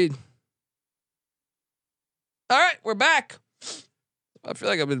guaranteed. All right, we're back. I feel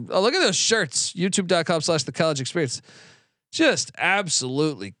like look at those shirts. YouTube.com/The College Experience. Just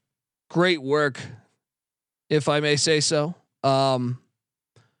absolutely great work, if I may say so.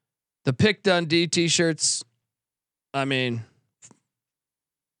 The Pick Dundee t-shirts. I mean,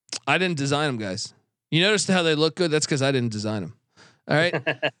 I didn't design them, guys. You noticed how they look good? That's because I didn't design them. All right.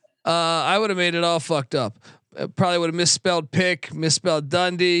 I would have made it all fucked up. Probably would have misspelled Pick, misspelled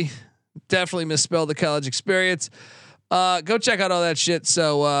Dundee, definitely misspelled the college experience. Go check out all that shit.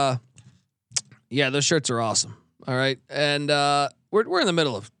 So, yeah, those shirts are awesome. All right. And, we're in the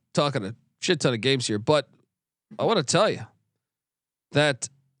middle of talking a shit ton of games here, but I want to tell you that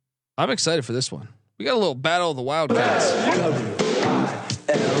I'm excited for this one. We got a little battle of the Wildcats.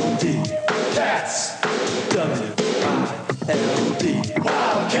 W-I-L-D. Cats. W-I-L-D.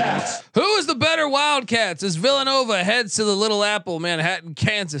 Wildcats. Who is the better Wildcats as Villanova heads to the Little Apple, Manhattan,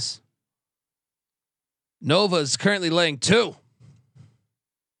 Kansas? Nova is currently laying 2.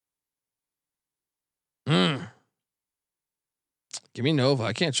 Give me Nova.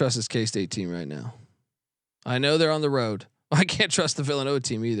 I can't trust this K-State team right now. I know they're on the road. I can't trust the Villanova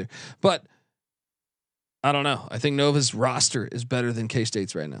team either. But I don't know. I think Nova's roster is better than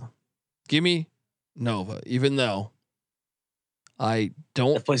K-State's right now. Give me Nova, even though I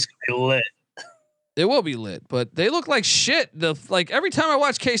don't. That place can be lit. It will be lit, but they look like shit. Like every time I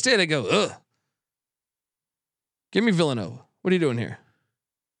watch K-State, I go, ugh. Give me Villanova. What are you doing here?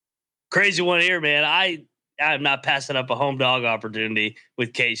 Crazy one here, man. I'm not passing up a home dog opportunity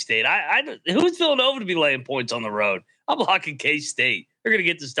with K-State. Who's Villanova to be laying points on the road? I'm locking K-State. They're gonna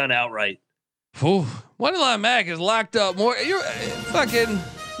get this done outright. Whew. Wonderland Mac is locked up more. You're gonna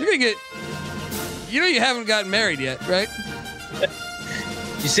get. You know you haven't gotten married yet, right?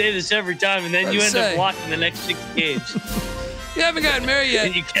 You say this every time, and then you end up locking the next 6 games. You haven't gotten married yet.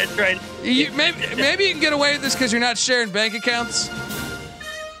 And you catch right. Maybe you can get away with this because you're not sharing bank accounts.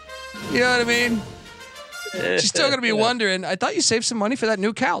 You know what I mean? She's still gonna be wondering. I thought you saved some money for that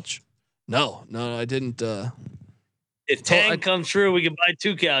new couch. No, I didn't. If 10 comes true, we can buy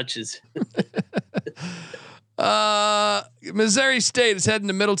 2 couches. Missouri State is heading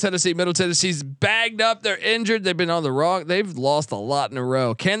to Middle Tennessee. Middle Tennessee's bagged up. They're injured. They've been on the wrong. They've lost a lot in a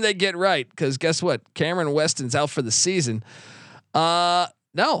row. Can they get right? Because guess what? Cameron Weston's out for the season. No,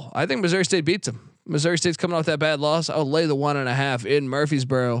 I think Missouri State beats them. Missouri State's coming off that bad loss. I'll lay the 1.5 in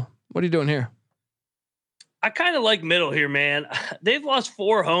Murfreesboro. What are you doing here? I kind of like Middle here, man. They've lost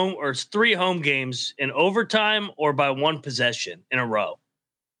 3 home games in overtime or by 1 possession in a row.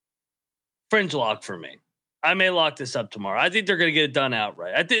 Fringe lock for me. I may lock this up tomorrow. I think they're going to get it done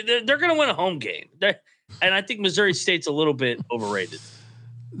outright. I think they're going to win a home game. And I think Missouri State's a little bit overrated.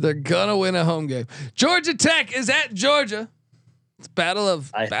 They're going to win a home game. Georgia Tech is at Georgia. It's battle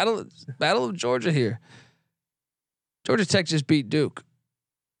of Georgia here. Georgia Tech just beat Duke.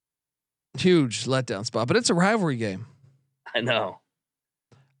 Huge letdown spot, but it's a rivalry game. I know.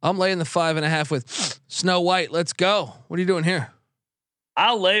 I'm laying the 5.5 with Snow White. Let's go. What are you doing here?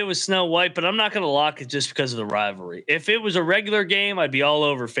 I'll lay it with Snow White, but I'm not going to lock it just because of the rivalry. If it was a regular game, I'd be all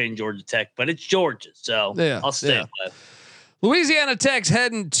over fading Georgia Tech, but it's Georgia, so I'll stay away. Louisiana Tech's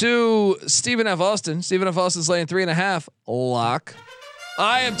heading to Stephen F. Austin. Stephen F. Austin's laying 3.5. Lock.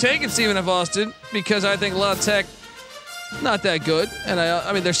 I am taking Stephen F. Austin because I think La Tech not that good, and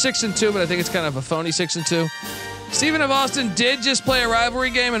I mean they're 6-2, but I think it's kind of a phony 6-2. Stephen F. Austin did just play a rivalry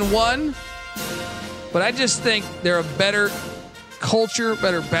game and won, but I just think they're a better culture,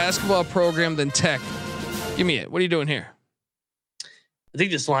 better basketball program than Tech. Give me it. What are you doing here? I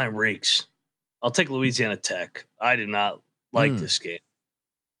think this line reeks. I'll take Louisiana Tech. I did not like this game.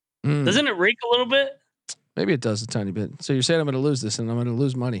 Doesn't it reek a little bit? Maybe it does a tiny bit. So you're saying I'm going to lose this and I'm going to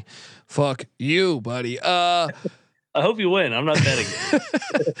lose money. Fuck you, buddy. I hope you win. I'm not betting.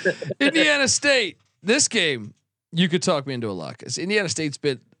 Indiana State. This game, you could talk me into a lock. Indiana State's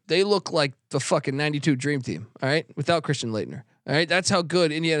they look like the fucking 92 Dream Team. All right. Without Christian Laettner. All right. That's how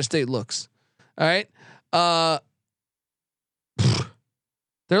good Indiana State looks. All right.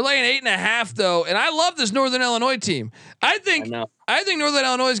 They're laying 8.5 though. And I love this Northern Illinois team. I think Northern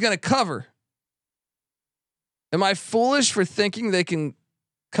Illinois is going to cover. Am I foolish for thinking they can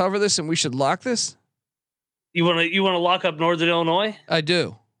cover this and we should lock this? You want to lock up Northern Illinois? I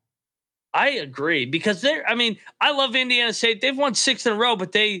do. I agree because I love Indiana State. They've won 6 in a row,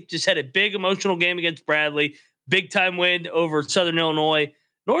 but they just had a big emotional game against Bradley. Big time win over Southern Illinois.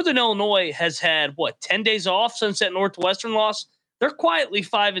 Northern Illinois has had 10 days off since that Northwestern loss. They're quietly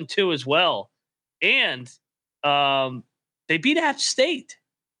 5-2 as well. And they beat App State.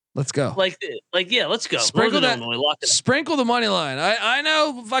 Let's go. Yeah, let's go. Sprinkle the money line. I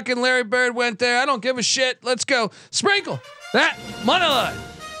know fucking Larry Bird went there. I don't give a shit. Let's go. Sprinkle that money line.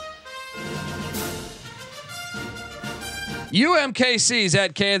 UMKC's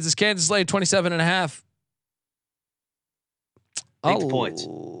at Kansas. Kansas laying 27.5. 8 points.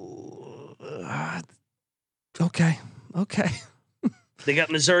 Okay. They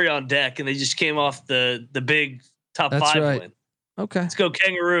got Missouri on deck, and they just came off the big top That's 5 right. win. Okay. Let's go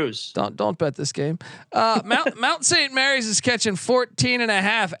Kangaroos. Don't bet this game. Mount St. Mary's is catching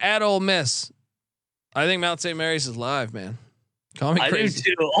 14.5 at Ole Miss. I think Mount St. Mary's is live, man. Call me crazy. I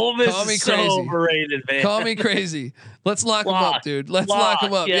do too. Ole Miss Call me is so crazy. overrated, man. Call me crazy. Let's lock them up, dude. Let's lock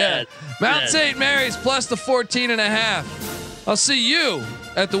them up. Yes, Yeah. Mount yes. St. Mary's plus the 14.5. I'll see you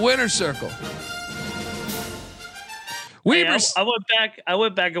at the winner's circle. Hey, Weber's, I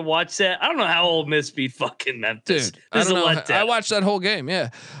went back and watched that. I don't know how Ole Miss beat fucking Memphis. dude. I don't know. I watched that whole game. Yeah.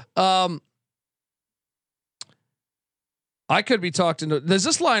 I could be talked into. Does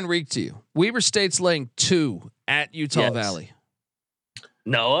this line reek to you? Weber State's laying 2 at Utah Yes. Valley.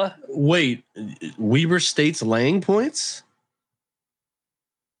 Noah. Wait, Weber State's laying points?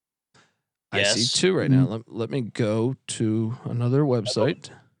 Yes. I see 2 right now. Let me go to another website.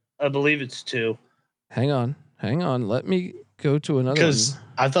 I believe it's 2. Hang on. Let me go to another Because one.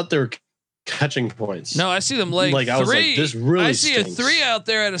 I thought they were catching points. No, I see them laying Like, 3. I was like, this really I see stinks. a 3 out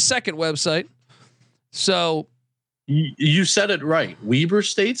there at a second website. So You said it right. Weber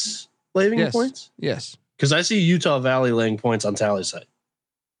State's laying yes, points? yes. Because I see Utah Valley laying points on tally site.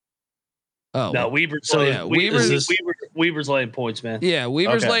 Oh, No, Weber's So, laying, yeah, Weber's laying points, man. yeah.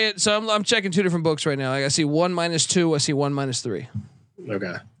 Weber's Okay. laying. So I'm checking 2 different books right now. I see 1 minus 2. I see 1 minus 3.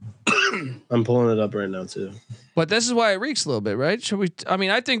 Okay. I'm pulling it up right now too. But this is why it reeks a little bit, right? Should we? I mean,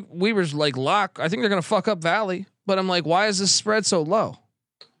 I think Weber's like lock. I think they're gonna fuck up Valley. But I'm like, why is this spread so low?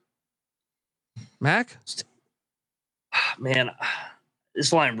 Mac? Man,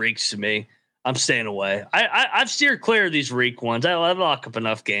 this line reeks to me. I'm staying away. I've steered clear of these reek ones. I lock up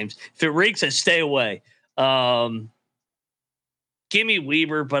enough games. If it reeks, I stay away. Give me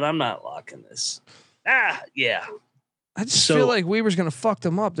Weber, but I'm not locking this. Yeah. I just So- feel like Weber's gonna fuck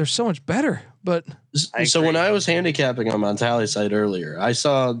them up. They're so much better. But I So agree. when I was handicapping them on tally site earlier, I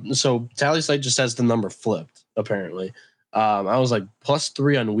saw tally site just has the number flipped apparently. I was like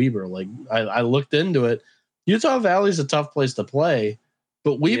 +3 on Weber. Like I looked into it. Utah Valley's a tough place to play,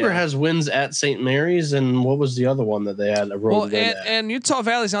 but Weber Yeah. has wins at St. Mary's, and what was the other one that they had a road well, win at? and Utah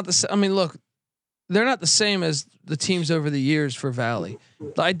Valley's not the same. I mean, look, they're not the same as the teams over the years for Valley.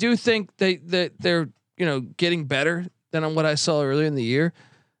 I do think they're getting better than on what I saw earlier in the year,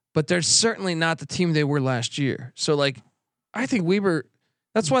 but they're certainly not the team they were last year. So like, I think Weber.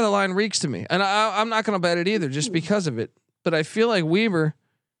 That's why the line reeks to me, and I'm not going to bet it either, just because of it. But I feel like Weber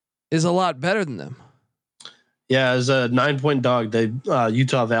is a lot better than them. Yeah, as a 9-point dog, they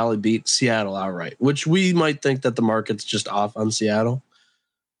Utah Valley beat Seattle outright, which we might think that the market's just off on Seattle.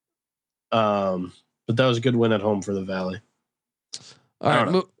 But that was a good win at home for the Valley. All I right,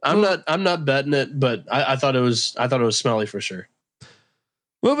 don't know. I'm not betting it, but I thought it was smelly for sure.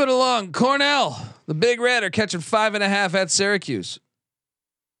 moving along. Cornell, the Big Red, are catching 5.5 at Syracuse.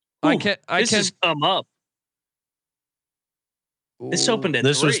 This has come up. This opened at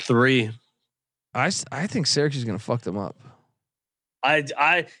This 3. was 3. I think Syracuse is going to fuck them up. I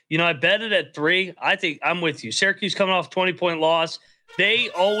bet it at 3. I think I'm with you. Syracuse coming off 20-point loss. They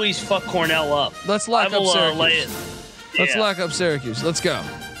always fuck Cornell up. Let's lock I will up Syracuse. lay it. Let's Yeah, lock up Syracuse. Let's go.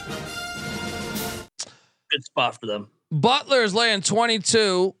 good spot for them. Butler is laying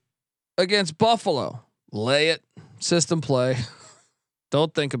 22 against Buffalo. Lay it. System play.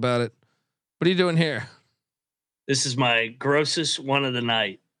 Don't think about it. What are you doing here? This is my grossest one of the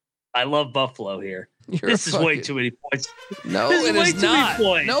night. I love Buffalo here. You're This is way too many points. No, this is it way is too many not.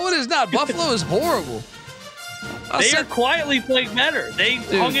 points. No, it is not. Buffalo is horrible. They are quietly playing better. They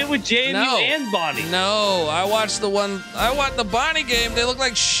hung in with JMU and Bonnie. No, I watched the Bonnie game. They look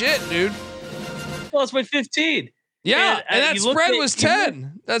like shit, dude. Well, it's by 15. Yeah, and that you look spread at- was you look-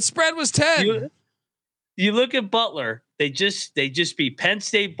 10. That spread was 10. You look at Butler. They just beat Penn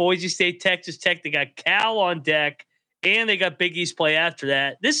State, Boise State, Texas Tech. They got Cal on deck, and they got Big East play after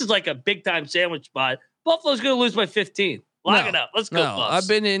that. This is like a big time sandwich spot. Buffalo's going to lose by 15. Lock it up. Let's go. No, Buffs. I've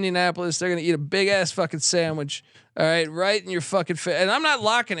been to Indianapolis. They're gonna eat a big ass fucking sandwich. All right in your fucking face. And I'm not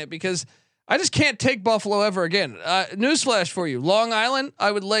locking it because I just can't take Buffalo ever again. Newsflash for you: Long Island.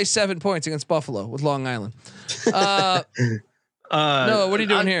 I would lay 7 points against Buffalo with Long Island. No, what are you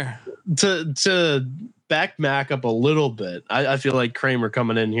doing here? To back Mac up a little bit, I feel like Kramer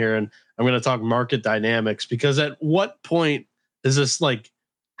coming in here, and I'm going to talk market dynamics, because at what point is this like,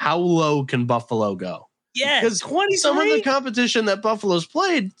 how low can Buffalo go? Yeah, Because 23. some of the competition that Buffalo's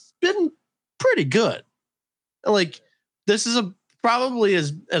played has been pretty good. Like, this is probably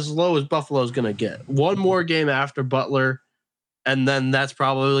as low as Buffalo's going to get. One more game after Butler, and then that's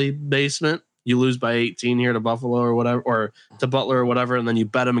probably basement. You lose by 18 here to Buffalo or whatever, or to Butler or whatever, and then you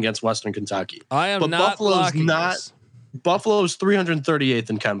bet them against Western Kentucky. I am but not locking this. Buffalo's 338th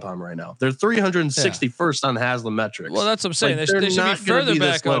in KenPom right now. They're 361st on Haslam metrics. Well, that's what I'm saying. Like, they should be further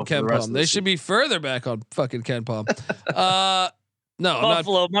back on low for the rest KenPom. of They the should be further back on fucking KenPom. No, I'm not.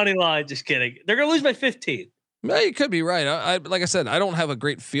 Buffalo money line. Just kidding. They're gonna lose by 15. No, you could be right. I like I said, I don't have a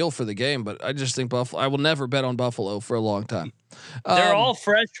great feel for the game, but I just think Buffalo. I will never bet on Buffalo for a long time. They're all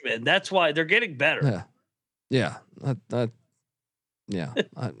freshmen. That's why they're getting better. Yeah.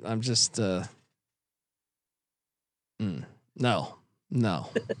 I'm just. No.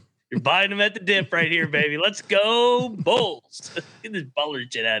 You're buying them at the dip right here, baby. Let's go Bulls. Get this Butler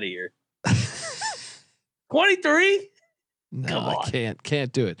shit out of here. 23. No, Come on. I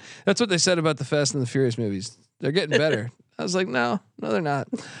can't do it. That's what they said about the Fast and the Furious movies. They're getting better. I was like, no, they're not.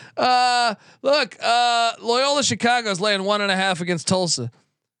 Look, Loyola Chicago's laying 1.5 against Tulsa.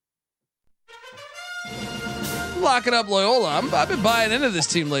 Locking up Loyola. I've been buying into this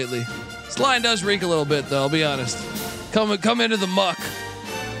team lately. This line does reek a little bit, though. I'll be honest. Come into the muck.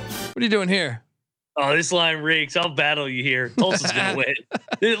 What are you doing here? Oh, this line reeks. I'll battle you here. Tulsa's gonna win.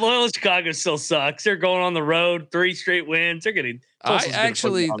 Loyola Chicago still sucks. They're going on the road, 3 straight wins. They're getting. I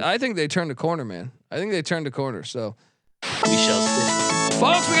think they turned a corner, man. I think they turned a corner. So we shall see.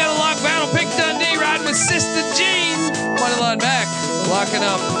 Folks, we got a lock battle. Pick Dundee riding with Sister Jean. Moneyline Mac locking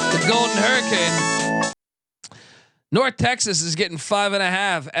up the Golden Hurricane. North Texas is getting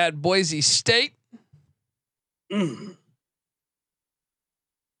 5.5 at Boise State.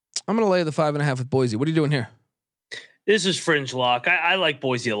 I'm going to lay the 5.5 with Boise. What are you doing here? This is fringe lock. I like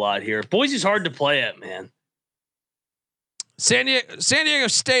Boise a lot here. Boise's hard to play at, man. San Diego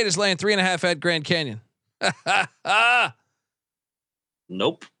State is laying 3.5 at Grand Canyon.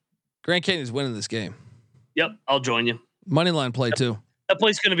 Nope. Grand Canyon's winning this game. Yep, I'll join you. Moneyline play too. That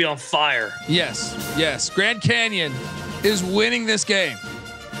play's going to be on fire. Yes. Grand Canyon is winning this game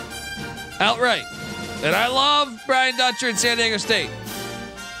outright. And I love Brian Dutcher and San Diego State.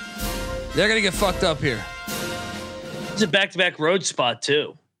 They're going to get fucked up here. It's a back-to-back road spot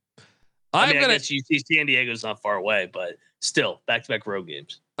too. I guess you see San Diego's not far away, but still back-to-back road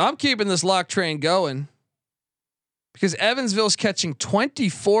games. I'm keeping this lock train going because Evansville's catching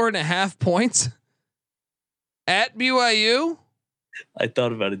 24.5 points at BYU. I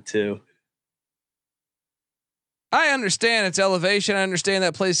thought about it too. I understand it's elevation. I understand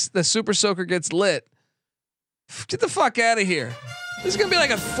that place, the Super Soaker gets lit. Get the fuck out of here. This is going to be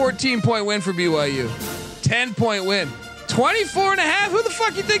like a 14-point win for BYU. 10-point win. 24.5. Who the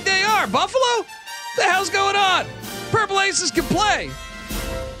fuck you think they are? Buffalo? What the hell's going on? Purple Aces can play.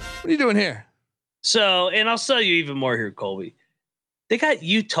 What are you doing here? So, and I'll tell you even more here, Colby. They got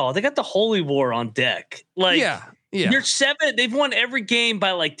Utah. They got the Holy War on deck. Like, yeah. They're 7. They've won every game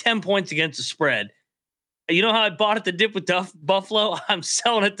by like 10 points against the spread. You know how I bought at the dip with Buffalo? I'm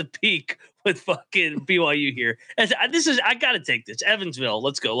selling at the peak with fucking BYU here. I got to take this. Evansville.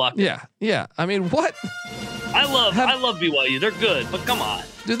 Let's go. Lock it. Yeah. I mean, what? I love BYU. They're good, but come on.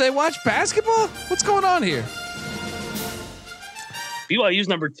 Do they watch basketball? What's going on here? BYU's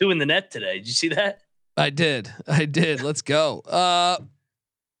number 2 in the net today. Did you see that? I did. Let's go.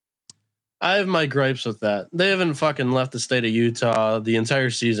 I have my gripes with that. They haven't fucking left the state of Utah the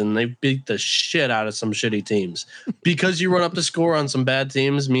entire season. They beat the shit out of some shitty teams. Because you run up the score on some bad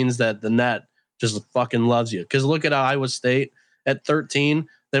teams means that the net just fucking loves you. Because look at Iowa State at 13.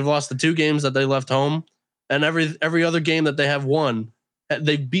 They've lost the 2 games that they left home. And every other game that they have won,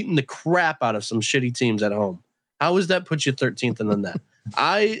 they've beaten the crap out of some shitty teams at home. How does that put you 13th in the net?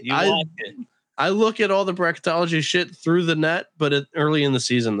 I look at all the bracketology shit through the net, but early in the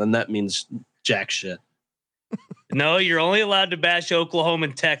season, the net means jack shit. No, you're only allowed to bash Oklahoma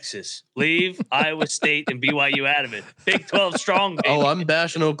and Texas. Leave Iowa State and BYU out of it. Big 12 strong. Baby. Oh, I'm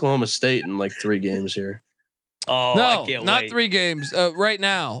bashing Oklahoma State in like 3 games here. Oh, no, I can't not wait. 3 games right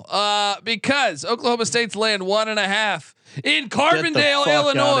now. Because Oklahoma State's laying 1.5 in Carbondale,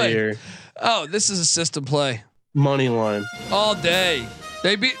 Illinois. Oh, this is a system play. Money line all day.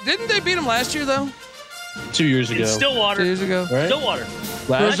 Didn't they beat them last year though? 2 years ago. In Stillwater. 2 years ago. Right? Stillwater.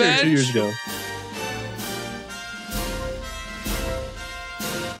 Last year, 2 years ago.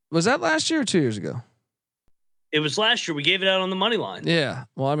 Was that last year or 2 years ago? It was last year. We gave it out on the money line. Yeah.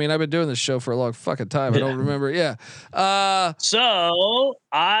 Well, I mean, I've been doing this show for a long fucking time. I don't remember. Yeah. So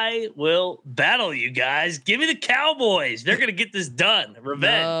I will battle you guys. Give me the Cowboys. They're gonna get this done.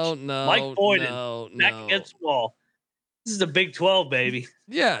 Revenge. No. Mike Boyden. Back against the wall. This is the Big 12, baby.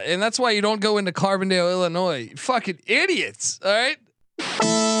 Yeah, and that's why you don't go into Carbondale, Illinois. You fucking idiots. All right.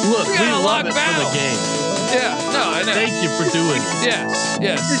 Look, we love it for the game. Yeah, no, I know. Thank you for doing it.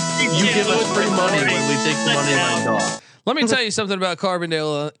 Yes. You give us free money when we take the money line off. Let me tell you something about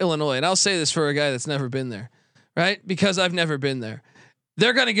Carbondale, Illinois, and I'll say this for a guy that's never been there, right? Because I've never been there.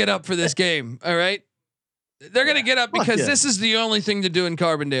 They're gonna get up for this game, all right? They're gonna get up because this is the only thing to do in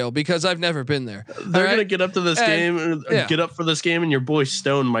Carbondale. Because I've never been there. They're gonna get up to this game, yeah. get up for this game, and your boy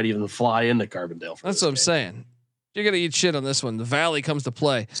Stone might even fly into Carbondale. That's what I'm saying. You're gonna eat shit on this one. The Valley comes to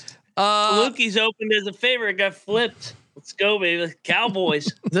play. Lukey's opened as a favorite, got flipped. Let's go, baby.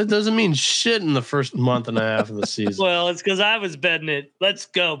 Cowboys. That doesn't mean shit in the first month and a half of the season. Well, it's because I was betting it. Let's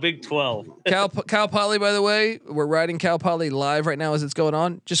go, Big 12. Cal Poly, by the way, we're riding Cal Poly live right now as it's going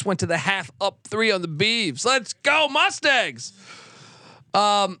on. Just went to the half up 3 on the Beavs. Let's go, Mustangs.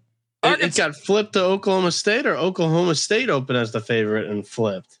 It got flipped to Oklahoma State, or Oklahoma State opened as the favorite and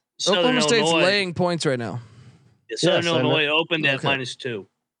flipped. Oklahoma State's laying points right now. Southern Illinois opened at -2.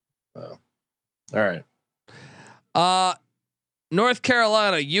 Oh. All right. North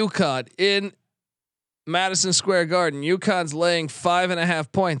Carolina, UConn in Madison Square Garden. UConn's laying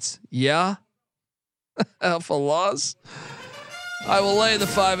 5.5 points. Yeah. Alpha Laws. I will lay the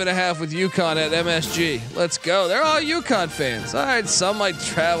 5.5 with UConn at MSG. Let's go. They're all UConn fans. All right. Some might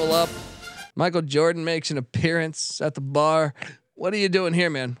travel up. Michael Jordan makes an appearance at the bar. What are you doing here,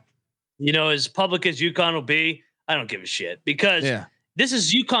 man? You know, as public as UConn will be, I don't give a shit because this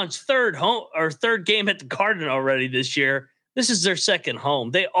is UConn's third game at the Garden already this year. This is their second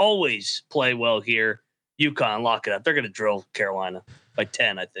home. They always play well here. UConn, lock it up. They're going to drill Carolina by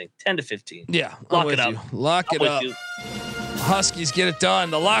 10, I think. 10 to 15. Yeah. Lock it up. Lock it up. Huskies get it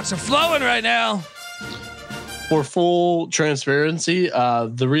done. The locks are flowing right now. For full transparency,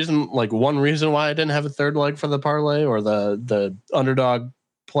 the reason, one reason why I didn't have a third leg for the parlay or the underdog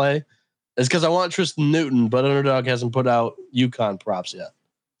play is because I want Tristan Newton, but underdog hasn't put out UConn props yet.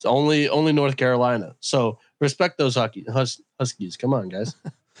 It's only North Carolina. So respect those Huskies. Come on, guys.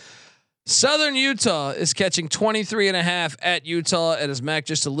 Southern Utah is catching 23.5 at Utah. And as Mac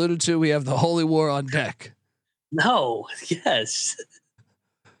just alluded to, we have the Holy War on deck. No. Yes.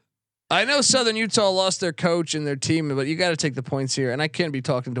 I know Southern Utah lost their coach and their team, but you got to take the points here. And I can't be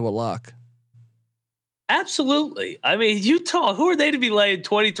talking to a lock. Absolutely. I mean, Utah, who are they to be laying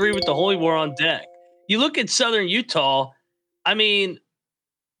 23 with the Holy War on deck? You look at Southern Utah. I mean,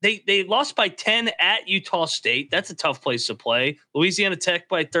 they lost by 10 at Utah State. That's a tough place to play. Louisiana Tech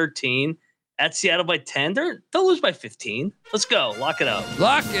by 13. At Seattle by 10. They'll lose by 15. Let's go. Lock it up.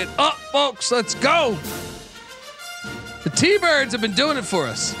 Lock it up, folks. Let's go. The T-Birds have been doing it for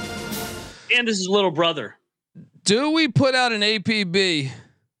us. And this is little brother. Do we put out an APB?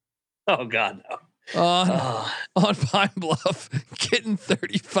 Oh, God, no. On Pine Bluff, getting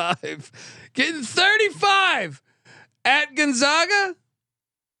 35 at Gonzaga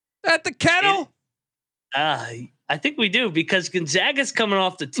at the Kettle. I think we do because Gonzaga's coming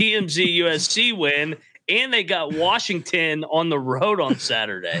off the TMZ USC win, and they got Washington on the road on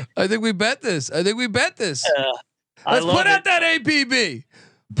Saturday. I think we bet this. Let's put out that APB.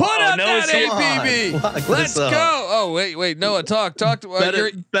 Put out that APB. Let's go. Oh, wait. Noah, talk to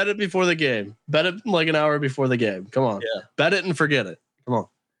bet it before the game. Bet it like an hour before the game. Come on. Yeah. Bet it and forget it. Come on.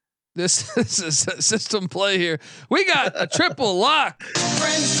 This is a system play here. We got a triple lock.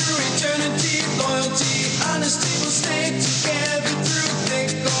 Friends through eternity, loyalty, honesty will stay together through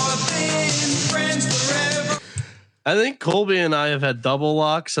thick or thin. Friends forever. I think Colby and I have had double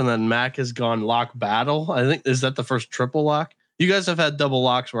locks, and then Mac has gone lock battle. I think is that the first triple lock? You guys have had double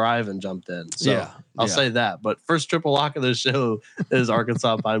locks where I haven't jumped in. So I'll say that. But first triple lock of the show is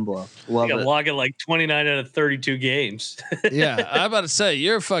Arkansas Pine Bluff. Love it. Locking like 29 out of 32 games. Yeah, I'm about to say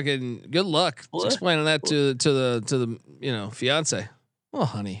you're fucking good luck. Explaining that to the fiance. Well,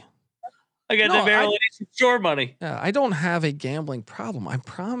 honey, I got the Maryland Shore money. Yeah, I don't have a gambling problem. I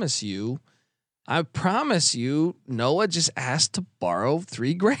promise you. Noah just asked to borrow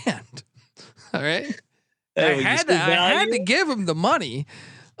 $3,000. All right. I had to give him the money.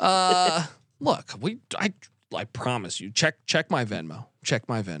 Look, I promise you. Check my Venmo.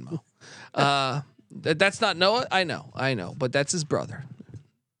 That's not Noah. I know, but that's his brother.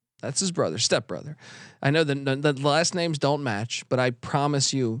 Stepbrother. I know the last names don't match, but I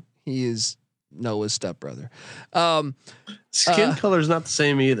promise you, he is Noah's stepbrother. Skin color is not the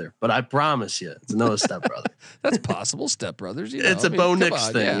same either, but I promise you, it's Noah's stepbrother. That's possible. Stepbrothers, it's a Bo Nix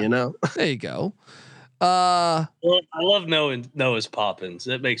thing, There you go. Well, I love Noah's Poppins.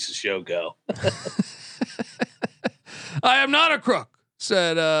 That makes the show go. I am not a crook,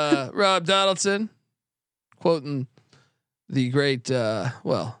 said Rob Donaldson, quoting the great,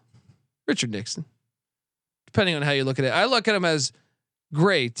 Richard Nixon. Depending on how you look at it, I look at him as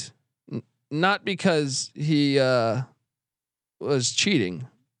great, not because he was cheating.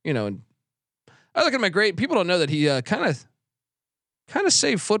 You know, I look at my grade. People don't know that he kind of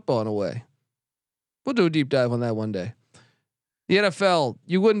saved football in a way. We'll do a deep dive on that one day. The NFL,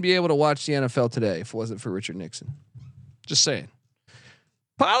 you wouldn't be able to watch the NFL today if it wasn't for Richard Nixon. Just saying.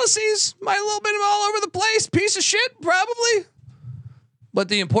 Policies might a little bit all over the place. Piece of shit, probably. But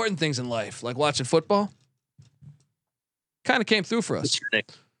the important things in life, like watching football, kind of came through for us.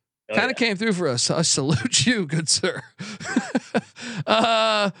 Came through for us. I salute you, good sir.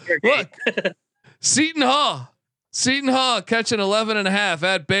 Look, Seton Hall catching 11.5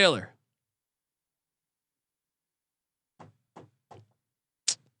 at Baylor.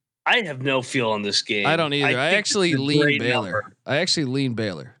 I have no feel on this game. I don't either. I actually lean Baylor. I actually lean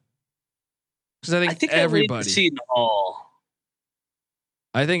Baylor because I think everybody. Seton Hall.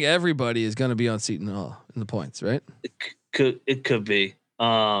 I think everybody is going to be on Seton Hall in the points, right? It could be.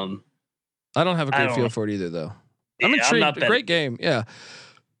 I don't have a great feel for it either, though. I'm intrigued. Great game, yeah.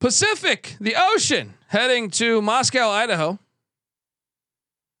 Pacific, the ocean, heading to Moscow, Idaho.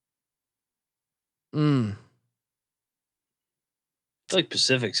 I feel like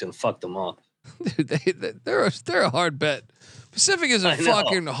Pacific's gonna fuck them up. Dude, they're a hard bet. Pacific is a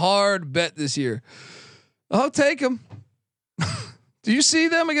fucking hard bet this year. I'll take them. Do you see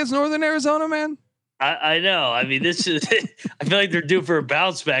them against Northern Arizona, man? I know. I mean, this is. I feel like they're due for a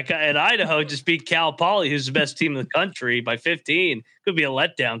bounce back. And Idaho just beat Cal Poly, who's the best team in the country, by 15. Could be a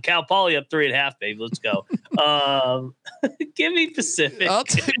letdown. Cal Poly up 3.5, babe. Let's go. Give me Pacific. I'll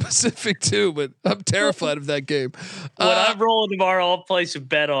take Pacific too, but I'm terrified of that game. When I'm rolling tomorrow, I'll place a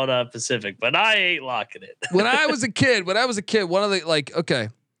bet on Pacific, but I ain't locking it. When I was a kid, when I was a kid, I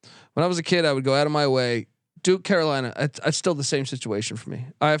would go out of my way. Duke Carolina, it's still the same situation for me.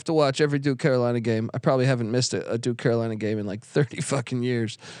 I have to watch every Duke Carolina game. I probably haven't missed a Duke Carolina game in like 30 fucking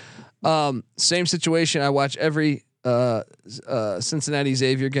years. Same situation. I watch every Cincinnati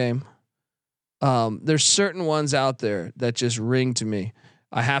Xavier game. There's certain ones out there that just ring to me.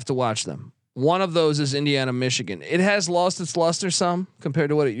 I have to watch them. One of those is Indiana, Michigan. It has lost its luster some compared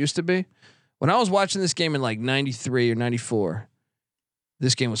to what it used to be. When I was watching this game in like 93 or 94,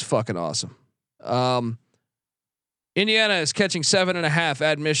 this game was fucking awesome. Indiana is catching 7.5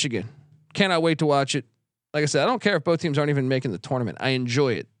 at Michigan. Cannot wait to watch it. Like I said, I don't care if both teams aren't even making the tournament. I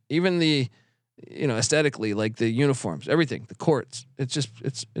enjoy it. Even the, aesthetically, like the uniforms, everything, the courts. It's just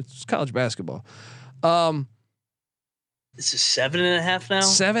it's college basketball. This is 7.5 now.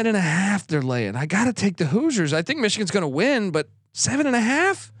 7.5 they're laying. I gotta take the Hoosiers. I think Michigan's gonna win, but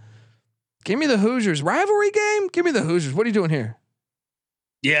 7.5. Give me the Hoosiers. Rivalry game. Give me the Hoosiers. What are you doing here?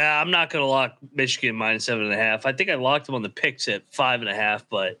 Yeah, I'm not going to lock Michigan minus 7.5. I think I locked them on the picks at 5.5,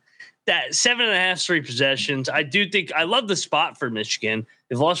 but that 7.5 3 possessions. I do think I love the spot for Michigan.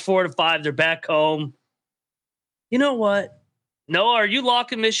 They've lost 4 to 5. They're back home. You know what? Noah, are you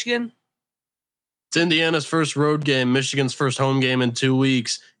locking Michigan? It's Indiana's first road game, Michigan's first home game in 2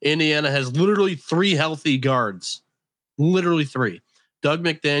 weeks. Indiana has literally 3 healthy guards. Literally 3. Doug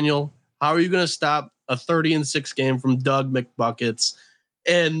McDaniel. How are you going to stop a 30-6 game from Doug McBuckets?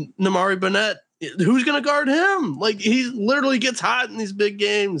 And Namari Burnett, who's going to guard him? Like, he literally gets hot in these big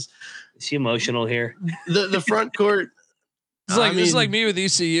games. Is he emotional here? The front court. It's like me with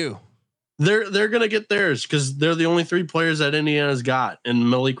ECU. They're going to get theirs because they're the only 3 players that Indiana's got, and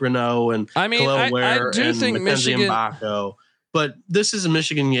Malik Renault and Khalil Ware I do and think Mackenzie Michigan. Mbako. But this is a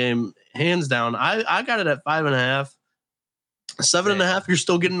Michigan game, hands down. I got it at 5.5. 7.5. You're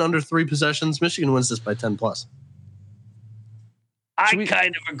still getting under 3 possessions. Michigan wins this by 10+. I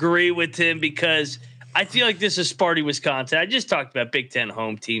kind of agree with him because I feel like this is Sparty, Wisconsin. I just talked about Big Ten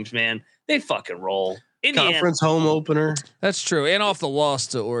home teams, man. They fucking roll. Indiana. Conference home opener. That's true. And off the loss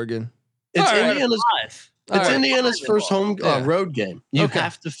to Oregon. It's Right. Indiana's first home road game. You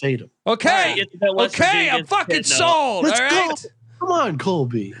have to fade them. Okay. I'm fucking sold. Let's all right. go. Come on,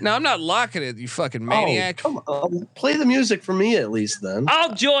 Colby. No, I'm not locking it, you fucking maniac. Oh, come on. Play the music for me at least then.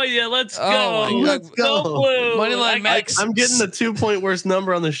 I'll join you. Let's go. Let's go. Go Blue. Moneyline Max. I'm getting the 2-point worst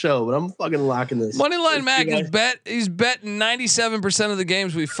number on the show, but I'm fucking locking this. Moneyline Mac he's betting 97% of the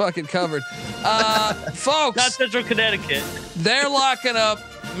games we fucking covered. Folks. Not Central Connecticut. They're locking up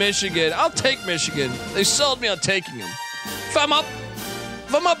Michigan. I'll take Michigan. They sold me on taking them. If I'm up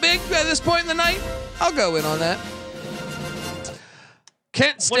big at this point in the night, I'll go in on that.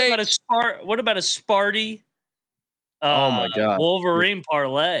 Kent State. What about a Sparty? Oh my God. Wolverine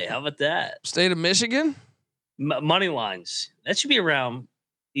parlay. How about that? State of Michigan. Money lines. That should be around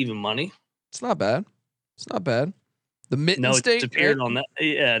even money. It's not bad. The Mitten Noah State disappeared right? on that.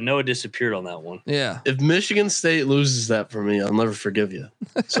 Yeah, Noah disappeared on that one. Yeah. If Michigan State loses that for me, I'll never forgive you.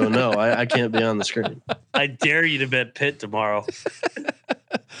 So no, I can't be on the screen. I dare you to bet Pitt tomorrow.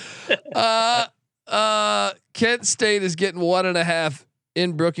 Kent State is getting 1.5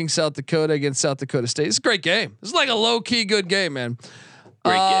 in Brookings, South Dakota against South Dakota State. It's a great game. It's like a low key good game, man.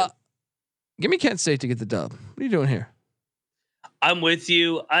 Great game. Give me Kent State to get the dub. What are you doing here? I'm with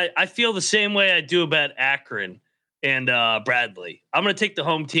you. I feel the same way I do about Akron and Bradley. I'm going to take the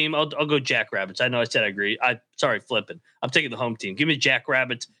home team. I'll go Jackrabbits. I know I said I agree. Sorry, flipping. I'm taking the home team. Give me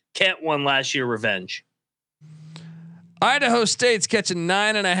Jackrabbits. Kent won last year. Revenge. Idaho State's catching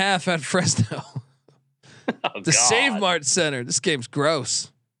 9.5 at Fresno. Oh, The God. Save Mart Center. This game's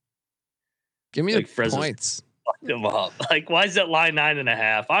gross. Give me Like the Fresno's- points. Fuck them up. Like, why is that line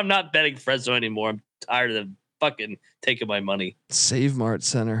 9.5? I'm not betting Fresno anymore. I'm tired of fucking taking my money. Save Mart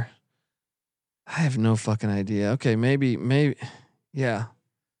Center. I have no fucking idea. Okay, maybe, yeah.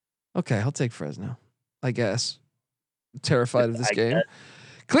 Okay, I'll take Fresno. I guess. I'm terrified of this I game. guess.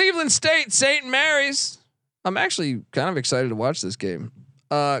 Cleveland State, St. Mary's. I'm actually kind of excited to watch this game.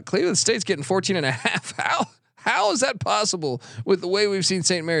 Cleveland State's getting 14.5. How is that possible with the way we've seen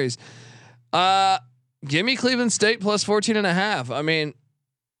St. Mary's? Give me Cleveland State plus 14.5. I mean,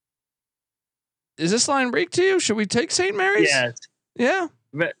 is this line break to you? Should we take St. Mary's? Yes. Yeah.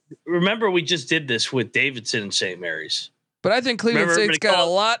 Remember, we just did this with Davidson and St. Mary's. But I think Cleveland Remember State's everybody got a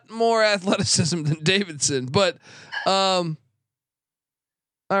called- lot more athleticism than Davidson. But all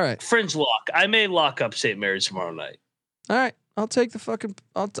right. Fringe lock. I may lock up St. Mary's tomorrow night. All right. I'll take the fucking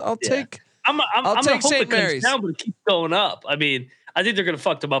I'll Yeah. take I'm I'll gonna take hope St. it comes Mary's. down, but it keeps going up. I mean, I think they're gonna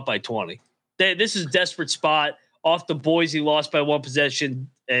fuck them up by 20. This is a desperate spot off the Boise lost by 1 possession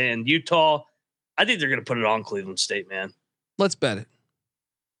and Utah. I think they're gonna put it on Cleveland State, man. let's bet it.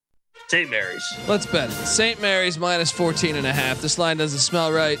 St. Mary's. Let's bet it. St. Mary's minus 14.5. This line doesn't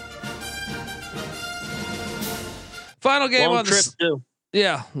smell right. Final game Long on trip the too.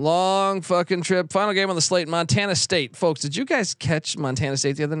 yeah, long fucking trip. Final game on the slate. Montana State, folks. Did you guys catch Montana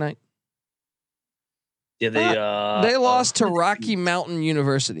State the other night? Yeah, They lost to Rocky Mountain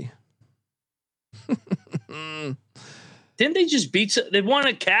University. Didn't they just beat? They won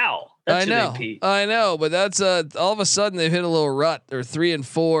a Cal. That's who they beat. I know, but that's all of a sudden they've hit a little rut. They're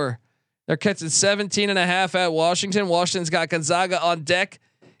 3-4. They're catching 17.5 at Washington. Washington's got Gonzaga on deck.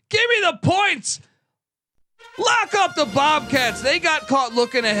 Give me the points. Lock up the Bobcats. They got caught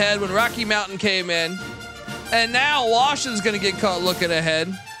looking ahead when Rocky Mountain came in. And now Washington's going to get caught looking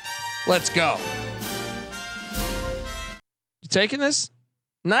ahead. Let's go. You taking this?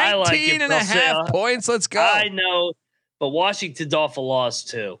 I like it, 19 and a half Marcel. points. Let's go. I know, but Washington's off a loss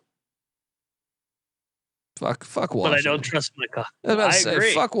too. Fuck Washington. But I don't trust my God. I was about to I say,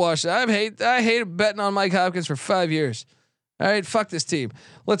 agree. fuck Washington. I hate betting on Mike Hopkins for 5 years. All right, fuck this team.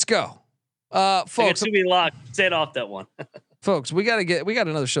 Let's go. I got Folks, too many locked. Stay off that one. folks, we got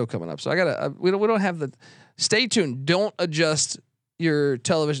another show coming up. So I gotta, we don't have the, stay tuned. Don't adjust your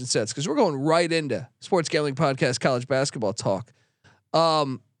television sets because we're going right into Sports Gambling Podcast, college basketball talk.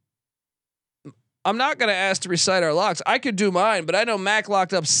 I'm not going to ask to recite our locks. I could do mine, but I know Mac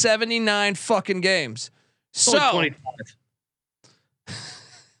locked up 79 fucking games. So Only 25.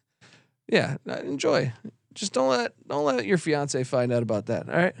 yeah, enjoy. Just don't let your fiance find out about that.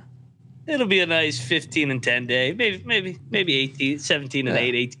 All right. It'll be a nice 15 and 10 day. Maybe 18, 17 and Yeah.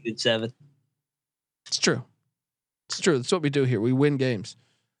 8, 18 and 7. It's true. It's true. That's what we do here. We win games.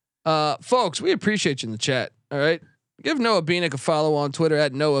 Folks, we appreciate you in the chat. All right. Give Noah Beanick a follow on Twitter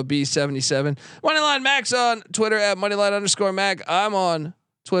at NoahB77. Moneyline Max on Twitter at Moneyline_Mac. I'm on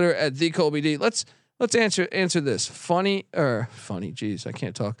Twitter at TheColbyD. Let's answer this. Funny. Geez, I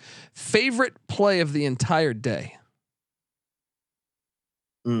can't talk. Favorite play of the entire day.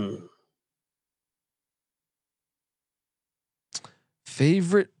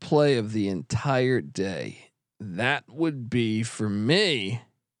 Favorite play of the entire day. That would be for me.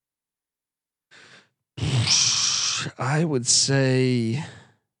 I would say,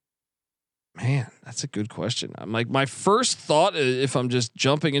 man, that's a good question. I'm like, my first thought, if I'm just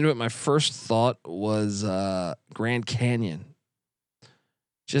jumping into it, my first thought was Grand Canyon.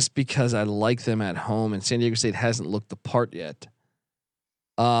 Just because I like them at home and San Diego State hasn't looked the part yet.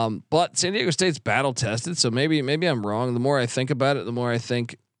 But San Diego State's battle tested, so maybe I'm wrong. The more I think about it, the more I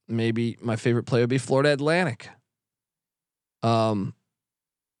think maybe my favorite play would be Florida Atlantic. Or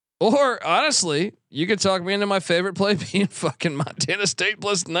honestly, you could talk me into my favorite play being fucking Montana State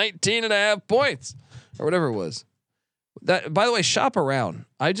plus 19.5 points or whatever it was. That, by the way, shop around.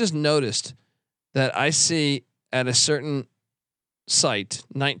 I just noticed that I see at a certain site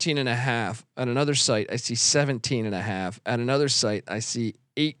 19.5. At another site, I see 17.5. At another site, I see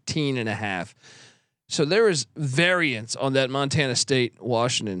 18.5. So there is variance on that Montana State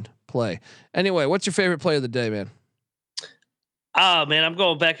Washington play. Anyway, what's your favorite play of the day, man? Oh man, I'm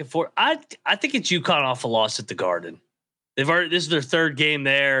going back and forth. I think it's UConn off a loss at the Garden. This is their third game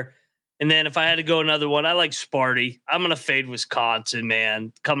there. And then if I had to go another one, I like Sparty. I'm gonna fade Wisconsin,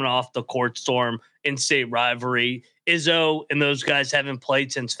 man. Coming off the court storm, in-state rivalry. Izzo and those guys haven't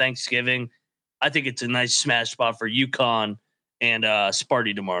played since Thanksgiving. I think it's a nice smash spot for UConn and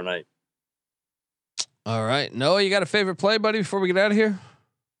Sparty tomorrow night. All right. Noah, you got a favorite play, buddy, before we get out of here?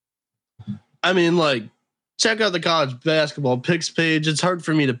 I mean, like, check out the college basketball picks page. It's hard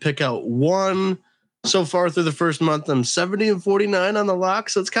for me to pick out one. So far through the first month, I'm 70-49 on the lock.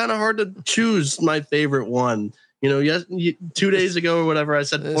 So it's kind of hard to choose my favorite one. You know, 2 days ago or whatever, I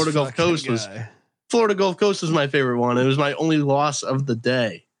said Florida Gulf Coast was my favorite one. It was my only loss of the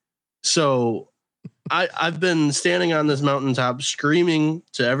day. So I've been standing on this mountaintop screaming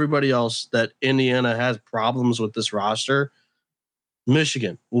to everybody else that Indiana has problems with this roster.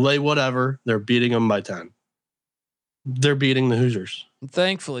 Michigan, lay whatever. They're beating them by 10. They're beating the Hoosiers.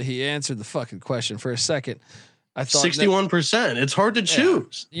 Thankfully, he answered the fucking question for a second. I thought 61%. It's hard to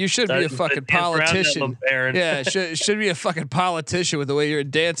choose. You should be a fucking politician. Yeah, should be a fucking politician with the way you're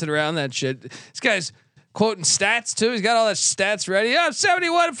dancing around that shit. This guy's quoting stats too. He's got all that stats ready. Yeah,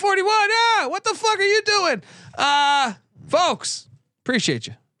 71-41. Yeah, what the fuck are you doing? Folks, appreciate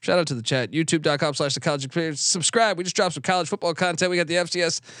you. Shout out to the chat. YouTube.com/The College Experience. Subscribe. We just dropped some college football content. We got the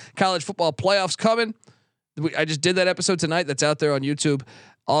FCS college football playoffs coming. I just did that episode tonight. That's out there on YouTube.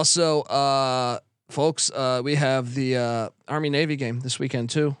 Also, folks, we have the Army Navy game this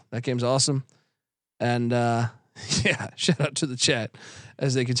weekend too. That game's awesome. And yeah, shout out to the chat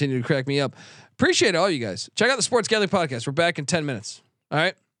as they continue to crack me up. Appreciate all you guys. Check out the Sports Gambling Podcast. We're back in 10 minutes. All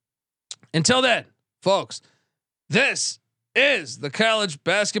right. Until then, folks, this is the college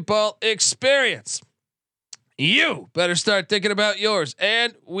basketball experience. You better start thinking about yours.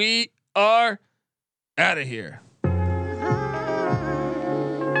 And we are out of here.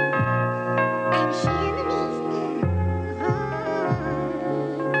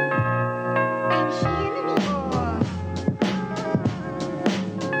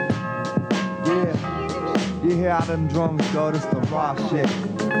 Yeah, you hear how them drums go, this the raw shit.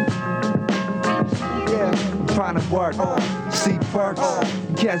 Yeah, I'm trying to work, see perks,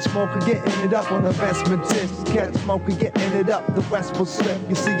 catch smoker getting it up on investment tips. Catch smoker getting it up, the rest will slip.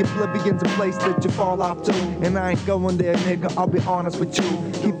 You see oblivion's a place that you fall off to, and I ain't going there, nigga, I'll be honest with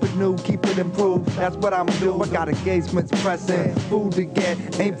you. Keep it new, keep it improved, that's what I'm do. I got engagements pressing, food to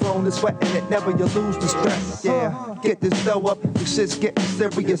get, ain't prone to sweating it, never you lose the stress. Yeah, get this dough up, the shit's getting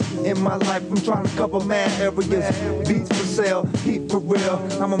serious. In my life, I'm trying to cover mad areas. Beats for sale, heat for real.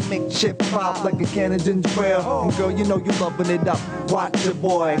 I'ma make shit pop like a Canadian trail. And girl, you know you loving it up. Watch your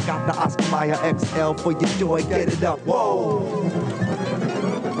boy, got the Oscar Mayer XL for your joy. Get it up, whoa,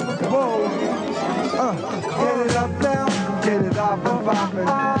 whoa. Get it up now, get it off and poppin'.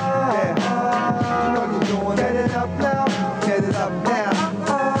 Yeah, you know you're doing. Get it up now, get it up now.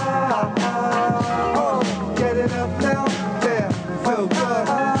 Get it up now, yeah, feel good.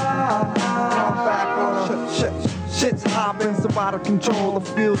 I'm back on shit's hopping, so out of control. I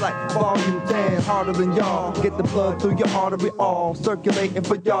feel like volume 10, harder than y'all. Get the blood through your artery, all circulating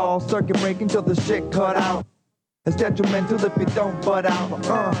for y'all. Circuit breaking till the shit cut out. It's detrimental if you don't butt out.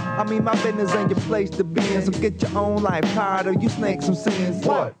 I mean, my business ain't your place to be in, so get your own life. Tired of you snakes and sins.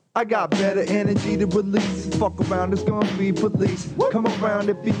 What? I got better energy to release. Fuck around, it's gonna be police. Come around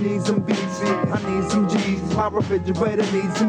if you need some beats. I need some G's. My refrigerator needs some